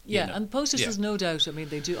not. And posters, there's no doubt. I mean,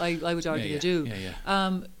 they do. I would argue they do.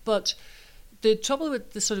 Yeah. But the trouble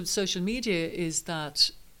with the sort of social media is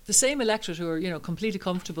that the same electorate who are, completely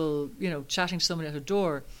comfortable, chatting to somebody at a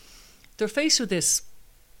door, they're faced with this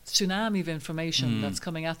tsunami of information that's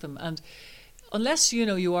coming at them. And unless,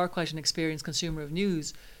 you are quite an experienced consumer of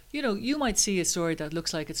news, you might see a story that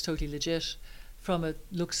looks like it's totally legit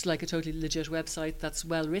looks like a totally legit website that's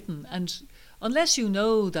well written. And unless you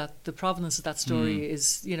know that the provenance of that story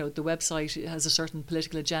is, the website has a certain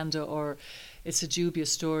political agenda or it's a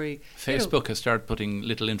dubious story. Facebook has started putting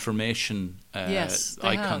little information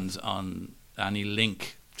icons have. on any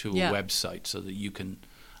link to a website so that you can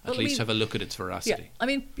at least have a look at its veracity. Yeah. I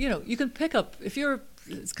mean, you can pick up, if you're a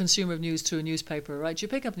consumer of news through a newspaper, right? You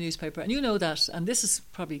pick up a newspaper and you know that, and this is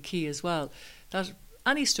probably key as well, that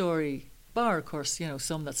any story, bar, of course,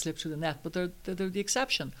 some that slip through the net, but they're the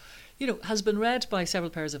exception, has been read by several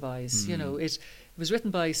pairs of eyes. It was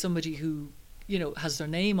written by somebody who, has their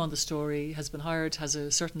name on the story, has been hired, has a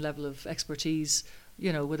certain level of expertise,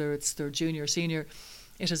 whether it's their junior or senior.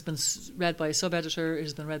 It has been read by a sub-editor, it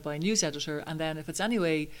has been read by a news editor, and then if it's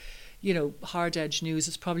anyway, hard-edged news,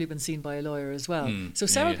 it's probably been seen by a lawyer as well. So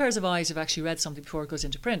several pairs of eyes have actually read something before it goes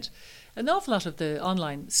into print. An awful lot of the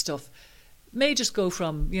online stuff may just go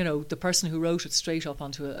from, the person who wrote it straight up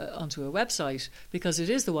onto a website, because it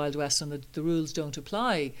is the Wild West and the rules don't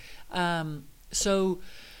apply. It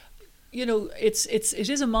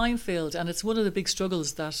is a minefield, and it's one of the big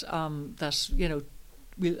struggles that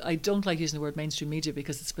I don't like using the word mainstream media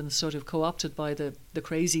because it's been sort of co-opted by the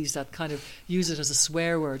crazies that kind of use it as a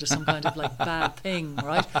swear word or some kind of like bad thing,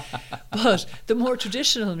 right? But the more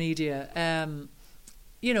traditional media,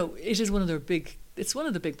 it is one of their big. It's one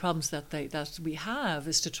of the big problems that we have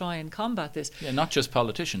is to try and combat this. Yeah, not just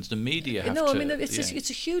politicians. The media have to. No, I mean it's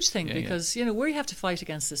a huge thing because we have to fight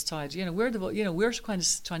against this tide. We're kind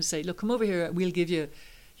of trying to say, look, come over here. We'll give you,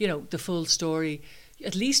 the full story.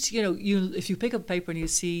 At least if you pick up a paper and you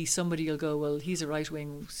see somebody, you'll go, well, he's a right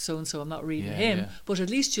wing so and so. I'm not reading him, yeah. But at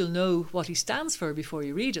least you'll know what he stands for before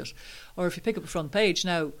you read it. Or if you pick up a front page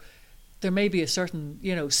now, there may be a certain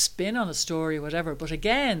spin on a story or whatever. But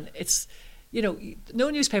again, it's. No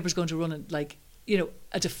newspaper is going to run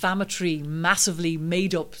a defamatory, massively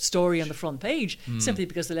made-up story on the front page simply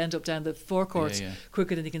because they'll end up down the forecourt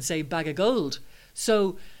quicker than they can say bag of gold.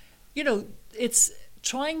 So, it's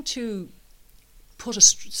trying to put a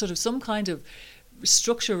sort of some kind of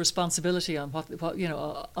structure responsibility on what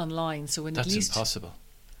online. So when that's at least impossible.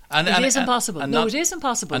 It is impossible. It is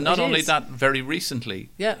impossible. And not only that, very recently,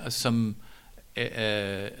 some.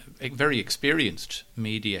 Very experienced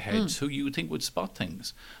media heads who you would think would spot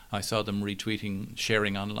things. I saw them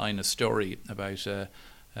sharing online a story about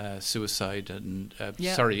suicide and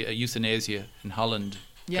euthanasia in Holland.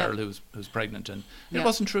 Girl who's pregnant, and it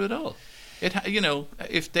wasn't true at all.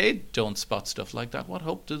 If they don't spot stuff like that, what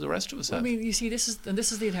hope do the rest of us have? I mean, you see, this is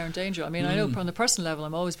the inherent danger. I mean, I know on the personal level,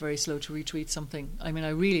 I'm always very slow to retweet something. I mean, I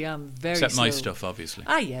really am very Except slow. my stuff, obviously.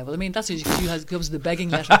 Yeah. Well, I mean, that's usually because it comes to the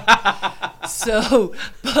begging letter. So,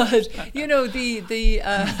 but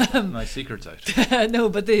my secret's out. No,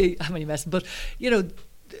 but I'm only messing. But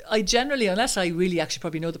I generally, unless I really actually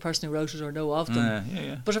probably know the person who wrote it or know of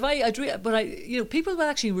them. But if people will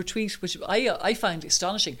actually retweet, which I find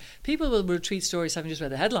astonishing. People will retweet stories having just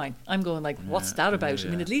read the headline. I'm going like, what's that about? I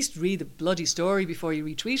mean, at least read the bloody story before you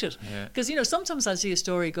retweet it. Because sometimes I'll see a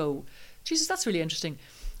story, go, Jesus, that's really interesting.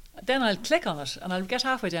 Then I'll click on it and I'll get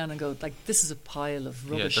halfway down and go like, this is a pile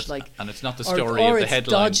of rubbish, and it's not the story of the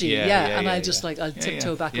headline. Dodgy, and I'll just I'll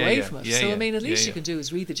tiptoe back away from it. So I mean, at least you can do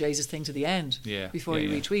is read the Jesus thing to the end before you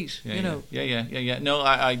retweet. No,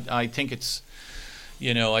 I think it's.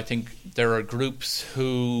 I think there are groups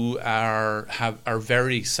who are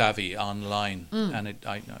very savvy online, and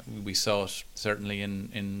we saw it certainly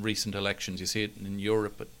in recent elections. You see it in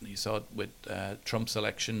Europe, but you saw it with Trump's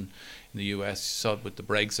election in the US. You saw it with the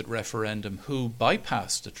Brexit referendum, who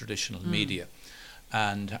bypassed the traditional media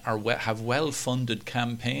and have well-funded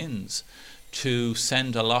campaigns to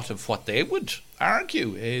send a lot of what they would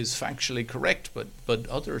argue is factually correct, but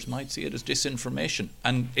others might see it as disinformation,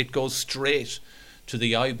 and it goes straight to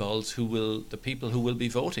the eyeballs the people who will be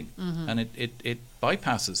voting, and it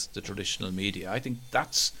bypasses the traditional media. I think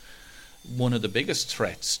that's one of the biggest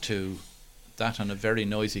threats to that, and a very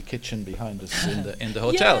noisy kitchen behind us in the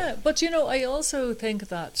hotel. Yeah, but I also think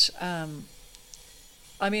that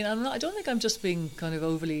I mean, I don't think I'm just being kind of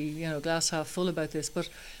overly, glass half full about this, but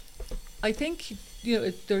I think,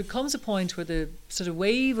 there comes a point where the sort of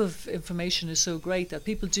wave of information is so great that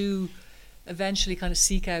people do eventually kind of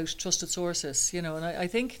seek out trusted sources, and I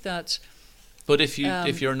think that... But if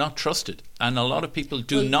you're not trusted, and a lot of people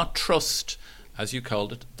do not trust, as you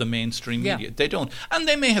called it, the mainstream media, they don't. And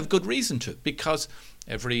they may have good reason to, because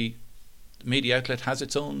every media outlet has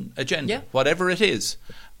its own agenda, whatever it is.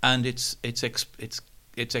 And they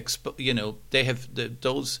have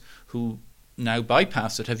those who now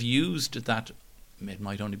bypass it have used that. It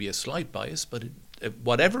might only be a slight bias, but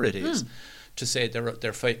whatever it is, to say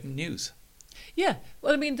they're fighting news. Yeah,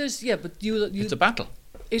 well, I mean, but it's a battle.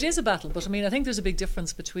 It is a battle, but I mean, I think there's a big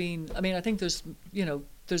difference between. I mean, I think there's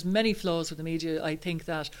many flaws with the media. I think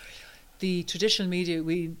that the traditional media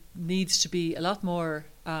needs to be a lot more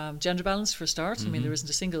gender balanced for a start. Mm-hmm. I mean, there isn't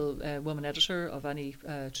a single woman editor of any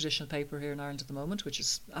traditional paper here in Ireland at the moment, which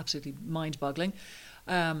is absolutely mind-boggling.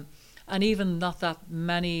 And even not that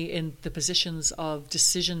many in the positions of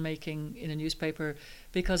decision-making in a newspaper,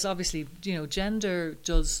 because obviously, gender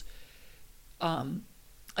does,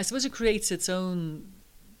 I suppose it creates its own,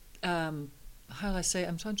 how do I say,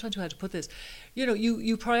 I'm trying to how to put this.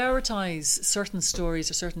 You prioritise certain stories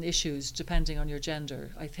or certain issues depending on your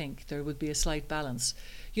gender. I think there would be a slight balance.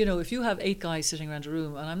 If you have 8 guys sitting around a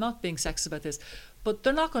room, and I'm not being sexist about this, but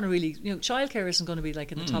they're not going to really, childcare isn't going to be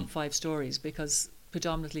like in the top 5 stories, because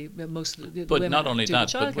predominantly most of the women not only do that,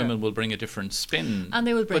 the but women will bring a different spin. And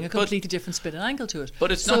they will bring a completely different spin and angle to it.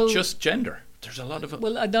 But it's not just gender. There's a lot of...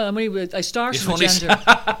 Well, I started with gender.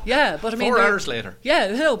 Yeah, but I mean... 4 hours later.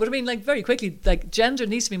 Yeah, no, but I mean, like, very quickly, like, gender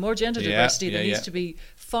needs to be more gender diversity. There needs to be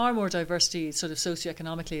far more diversity, sort of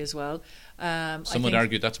socioeconomically as well. Some would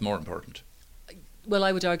argue that's more important. Well,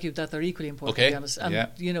 I would argue that they're equally important, to be honest.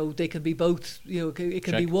 And, they can be both. It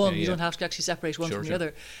can be one. You don't have to actually separate one from the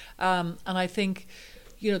other. And I think,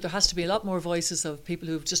 there has to be a lot more voices of people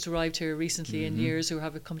who've just arrived here recently in years, who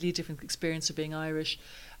have a completely different experience of being Irish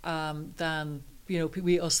than,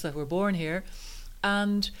 us that were born here.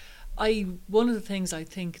 And one of the things I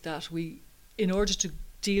think that in order to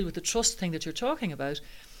deal with the trust thing that you're talking about,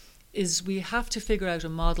 is we have to figure out a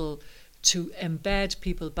model to embed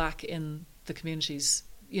people back in the communities,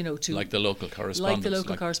 to... Like the local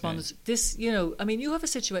correspondents. This, I mean, you have a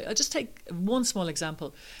situation... I'll just take one small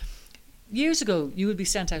example. Years ago, you would be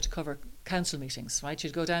sent out to cover council meetings, right?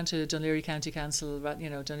 You'd go down to Dún Laoghaire County Council, Dún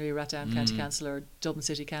Laoghaire County Council or Dublin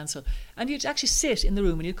City Council, and you'd actually sit in the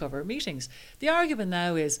room and you'd cover meetings. The argument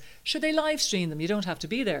now is, should they live stream them? You don't have to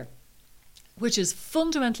be there, which is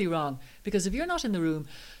fundamentally wrong, because if you're not in the room,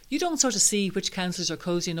 you don't sort of see which councillors are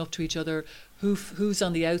cozying up to each other, who's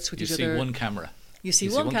on the outs with each other. You see one camera. You see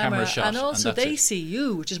one camera shot, and also and they see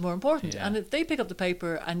you, which is more important. Yeah. And if they pick up the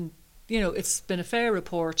paper and, it's been a fair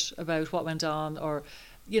report about what went on, or,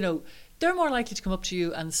 they're more likely to come up to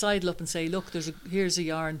you and sidle up and say, look, here's a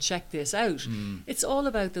yarn, check this out. It's all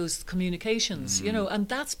about those communications, and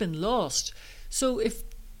that's been lost. So if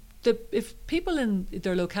people in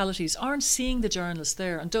their localities aren't seeing the journalists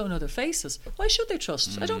there and don't know their faces, why should they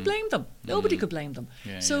trust? I don't blame them. Nobody could blame them.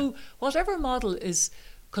 Whatever model is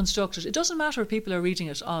constructed, it doesn't matter if people are reading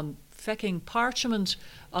it on fecking parchment,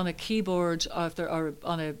 on a keyboard, or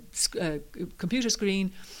on a computer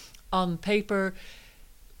screen, on paper.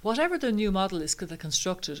 Whatever the new model is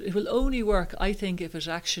constructed, it will only work, I think, if it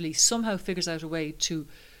actually somehow figures out a way to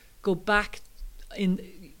go back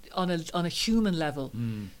on a human level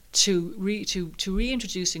to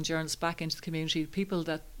reintroducing journalists back into the community, people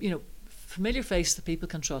that, familiar faces that people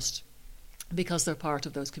can trust because they're part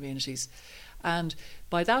of those communities. And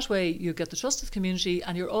by that way, you get the trust of the community,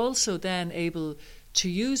 and you're also then able to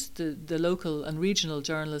use the local and regional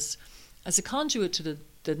journalists as a conduit to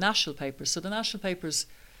the national papers. So the national papers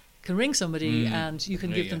can ring somebody and you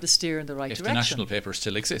can give them the steer in the right direction. If the national papers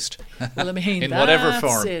still exist. Well, I mean, in whatever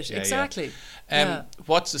form. It. Exactly.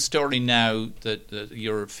 What's the story now that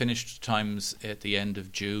you're finished Times at the end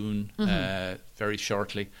of June, very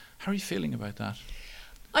shortly? How are you feeling about that?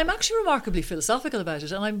 I'm actually remarkably philosophical about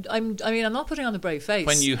it, and I'm not putting on a brave face.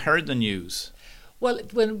 When you heard the news? Well,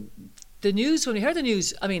 when we heard the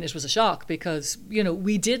news, I mean, it was a shock, because,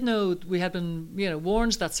 we did know, we had been,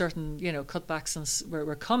 warned that certain, cutbacks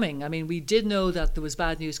were coming. I mean, we did know that there was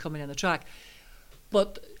bad news coming on the track,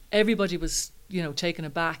 but everybody was, taken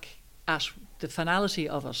aback at the finality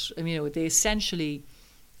of it. I mean, they essentially,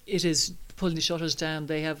 it is pulling the shutters down.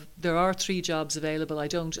 There are 3 jobs available. I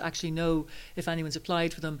don't actually know if anyone's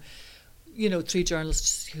applied for them. 3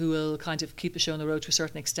 journalists who will kind of keep the show on the road to a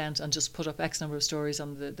certain extent and just put up X number of stories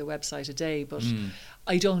on the website a day. But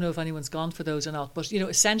I don't know if anyone's gone for those or not. But,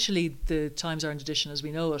 essentially the Times Ireland edition as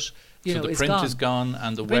we know it, so the print is gone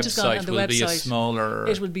and the website will be a smaller...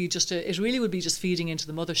 It would be it really would be just feeding into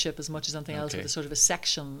the mothership as much as anything else, with a sort of a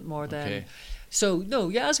section more than... Okay. So, no,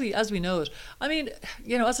 yeah, as we know it. I mean,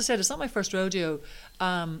 as I said, it's not my first rodeo.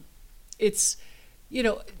 It's,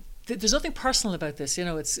 there's nothing personal about this.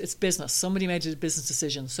 It's business. Somebody made a business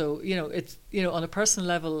decision. So, it's, on a personal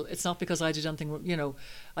level, it's not because I did anything,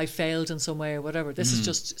 I failed in some way or whatever. This is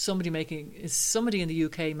just somebody in the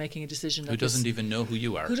UK making a decision. Who doesn't even know who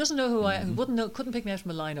you are. Who doesn't know who I am, who wouldn't know, couldn't pick me out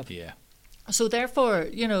from a lineup. Yeah. So therefore,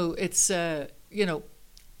 it's, on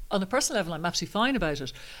a personal level, I'm absolutely fine about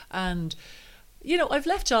it. And, I've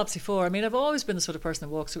left jobs before. I mean, I've always been the sort of person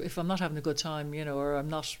that walks, if I'm not having a good time, or I'm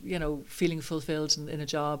not, feeling fulfilled in a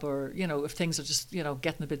job, or, if things are just,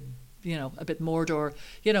 getting a bit Mordor,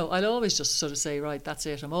 I'll always just sort of say, right, that's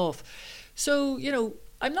it, I'm off. So,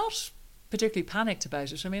 I'm not particularly panicked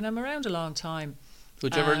about it. I mean, I'm around a long time.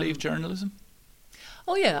 Would you ever leave journalism?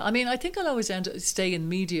 Oh, yeah. I mean, I think I'll always stay in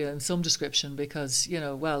media in some description because,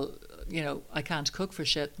 I can't cook for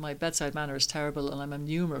shit. My bedside manner is terrible and I'm a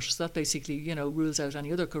numerate. So that basically, rules out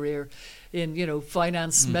any other career in,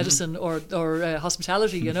 finance, medicine or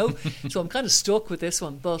hospitality, So I'm kind of stuck with this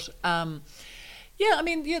one. But,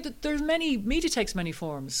 there's media takes many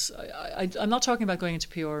forms. I'm not talking about going into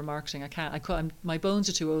PR or marketing. My bones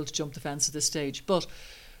are too old to jump the fence at this stage. But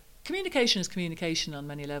communication is communication on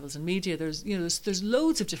many levels. In media, there's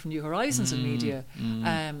loads of different new horizons in media.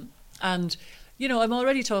 And I'm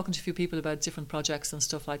already talking to a few people about different projects and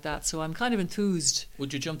stuff like that, so I'm kind of enthused.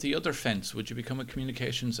 Would you jump the other fence? Would you become a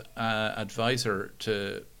communications advisor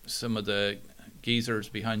to some of the geezers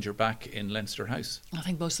behind your back in Leinster House? I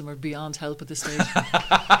think most of them are beyond help at this stage.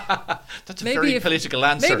 That's a very political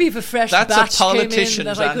answer. Maybe if a fresh batch came in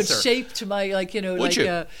that I could shape to my, Would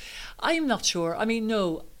you? I'm not sure. I mean,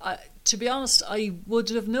 no. To be honest, I'd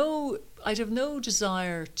have no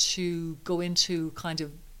desire to go into kind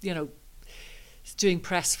of, doing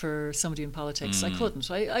press for somebody in politics. I couldn't.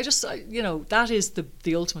 I just that is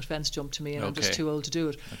the ultimate fence jump to me, and I'm just too old to do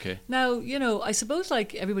it. Okay. Now, I suppose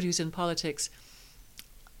like everybody who's in politics,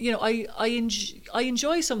 I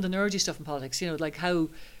enjoy some of the nerdy stuff in politics. Like how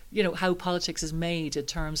politics is made in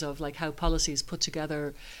terms of like how policy is put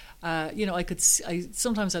together.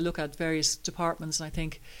 Sometimes I look at various departments and I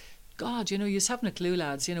think, God, you just haven't a clue,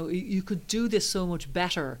 lads. You could do this so much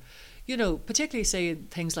better. Particularly say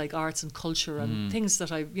things like arts and culture and things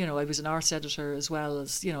that I was an arts editor as well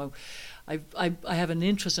as, I have an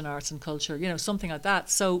interest in arts and culture, something like that.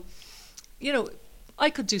 So, I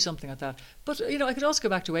could do something like that. But, I could also go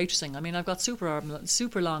back to waitressing. I mean, I've got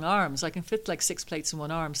super long arms. I can fit like 6 plates in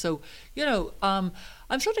one arm. So, I'm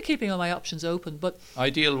sort of keeping all my options open. But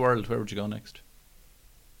ideal world, where would you go next?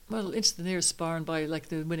 Well, into the nearest bar and buy like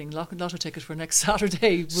the winning lotto ticket for next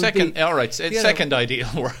Saturday. All right, second ideal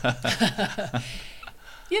world.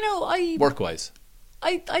 Work-wise.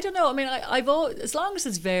 I don't know. I mean, I've as long as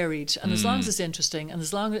it's varied and as long as it's interesting and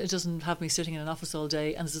as long as it doesn't have me sitting in an office all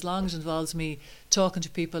day and as long as it involves me talking to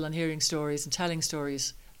people and hearing stories and telling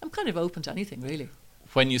stories, I'm kind of open to anything, really.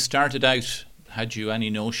 When you started out, had you any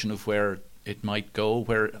notion of where it might go?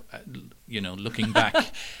 Where, looking back.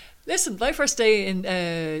 Listen, my first day in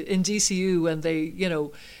DCU when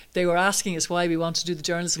they were asking us why we wanted to do the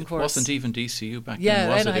journalism course. It wasn't even DCU back then,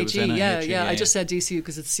 was NIG, it? It was NIG. Yeah. I just said DCU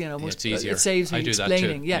because it's it's easier. It saves me I do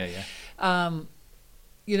explaining. That too.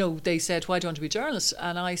 Yeah. They said, why do you want to be a journalist?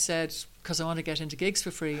 And I said, because I want to get into gigs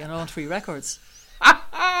for free and I want free records.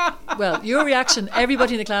 Well, your reaction,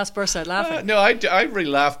 everybody in the class burst out laughing. No, I really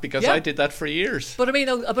laughed because I did that for years. But I mean,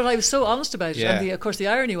 but I was so honest about it. Yeah. And of course, the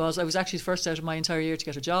irony was I was actually first out of my entire year to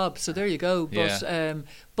get a job. So there you go.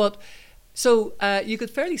 But so you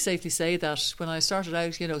could fairly safely say that when I started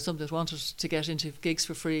out, somebody that wanted to get into gigs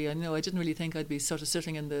for free, I didn't really think I'd be sort of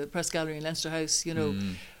sitting in the press gallery in Leinster House,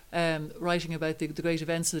 writing about the great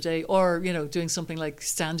events of the day, or doing something like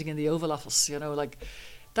standing in the Oval Office,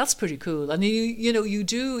 that's pretty cool. And you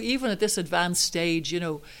do, even at this advanced stage,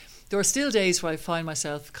 there are still days where I find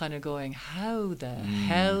myself kind of going, how the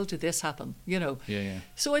hell did this happen? Yeah.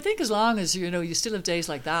 So I think as long as you still have days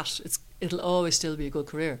like that, it'll always still be a good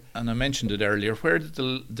career. And I mentioned it earlier. Where did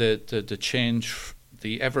the change,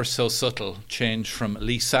 the ever so subtle change from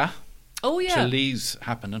Lisa to Lise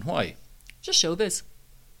happen, and why? Just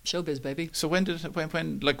showbiz, baby. So when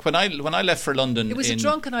I left for London, it was a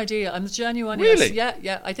drunken idea. I'm genuine. Really? Yes.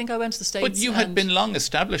 Yeah. I think I went to the States. But you had been long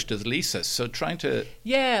established as Lisa, so trying to.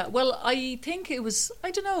 Yeah. Well, I think it was. I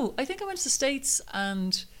don't know. I think I went to the States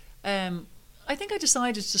and I think I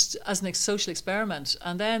decided just as an social experiment,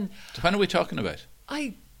 and then When are we talking about?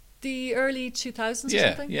 the early 2000s or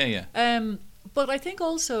Yeah, something. yeah. But I think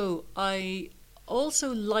I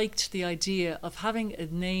also liked the idea of having a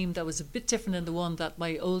name that was a bit different than the one that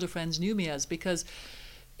my older friends knew me as, because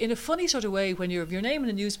in a funny sort of way, when you're your name in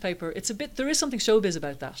a newspaper, there is something showbiz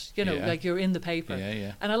about that, Yeah. like you're in the paper.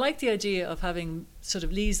 Yeah. And I like the idea of having sort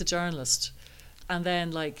of Lee's the journalist, and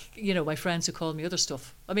then my friends who called me other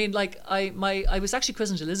stuff. I mean, I was actually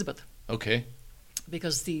christened Elizabeth Okay.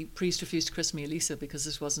 because the priest refused to christen me Elisa because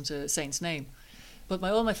this wasn't a saint's name. But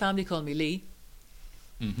all my family called me Lee.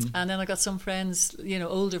 Mm-hmm. And then I got some friends,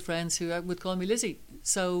 older friends who would call me Lizzie.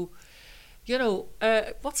 So,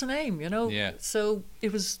 what's a name, Yeah. So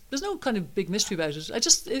there's no kind of big mystery about it.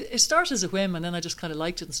 It started as a whim, and then I just kind of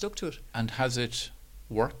liked it and stuck to it. And has it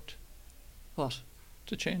worked? What?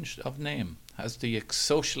 The change of name? Has the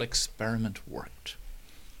social experiment worked?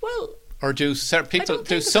 Well, Or do people? don't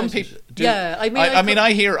Do think some about it. people? Yeah, I mean,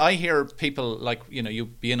 I hear people like you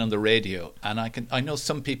being on the radio, and I know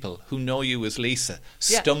some people who know you as Lisa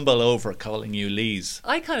Yeah. stumble over calling you Lees.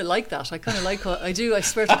 I kind of like that. I kind of like what I do. I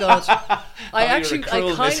swear to God, You're a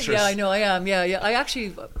cruel mistress. Yeah, I know I am. Yeah.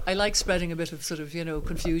 I like spreading a bit of sort of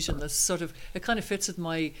confusion. That's sort of, it kind of fits with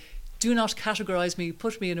my. Do not categorise me,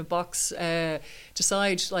 put me in a box,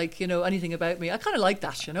 decide anything about me. I kind of like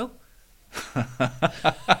that,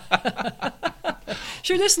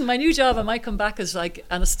 Sure, listen, my new job, I might come back as like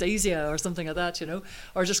Anastasia or something like that,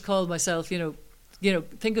 or just call myself,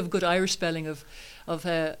 think of a good Irish spelling of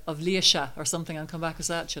Leisha or something, and come back as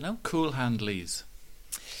that, Cool Hand Lees.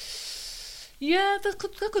 Yeah, that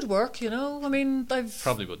could work, I mean,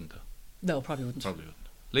 Probably wouldn't though. No, probably wouldn't. Probably wouldn't.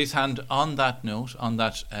 Lee's Hand. On that note, on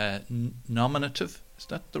that nominative, is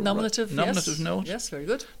that the nominative? right? Nominative yes. note. Yes, very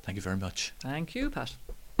good. Thank you very much. Thank you, Pat.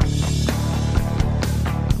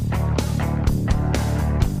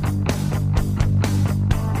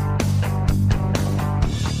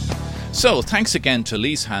 So, thanks again to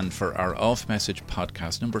Lee's Hand for our Off Message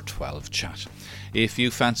podcast number 12 chat. If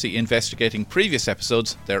you fancy investigating previous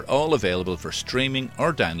episodes, they're all available for streaming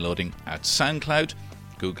or downloading at SoundCloud,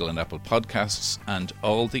 Google and Apple Podcasts, and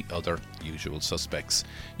all the other usual suspects.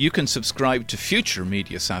 You can subscribe to future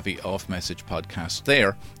Media Savvy Off Message podcasts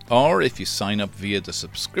there, or if you sign up via the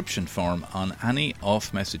subscription form on any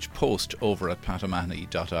Off Message post over at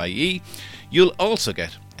patomahony.ie, you'll also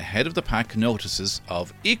get ahead of the pack notices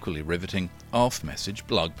of equally riveting Off Message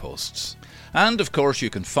blog posts. And of course you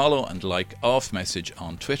can follow and like Off Message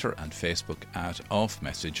on Twitter and Facebook at Off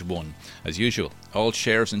Message 1. As usual, all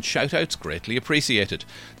shares and shout-outs greatly appreciated.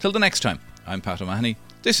 Till the next time, I'm Pat O'Mahony,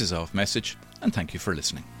 this is Off Message, and thank you for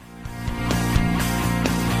listening.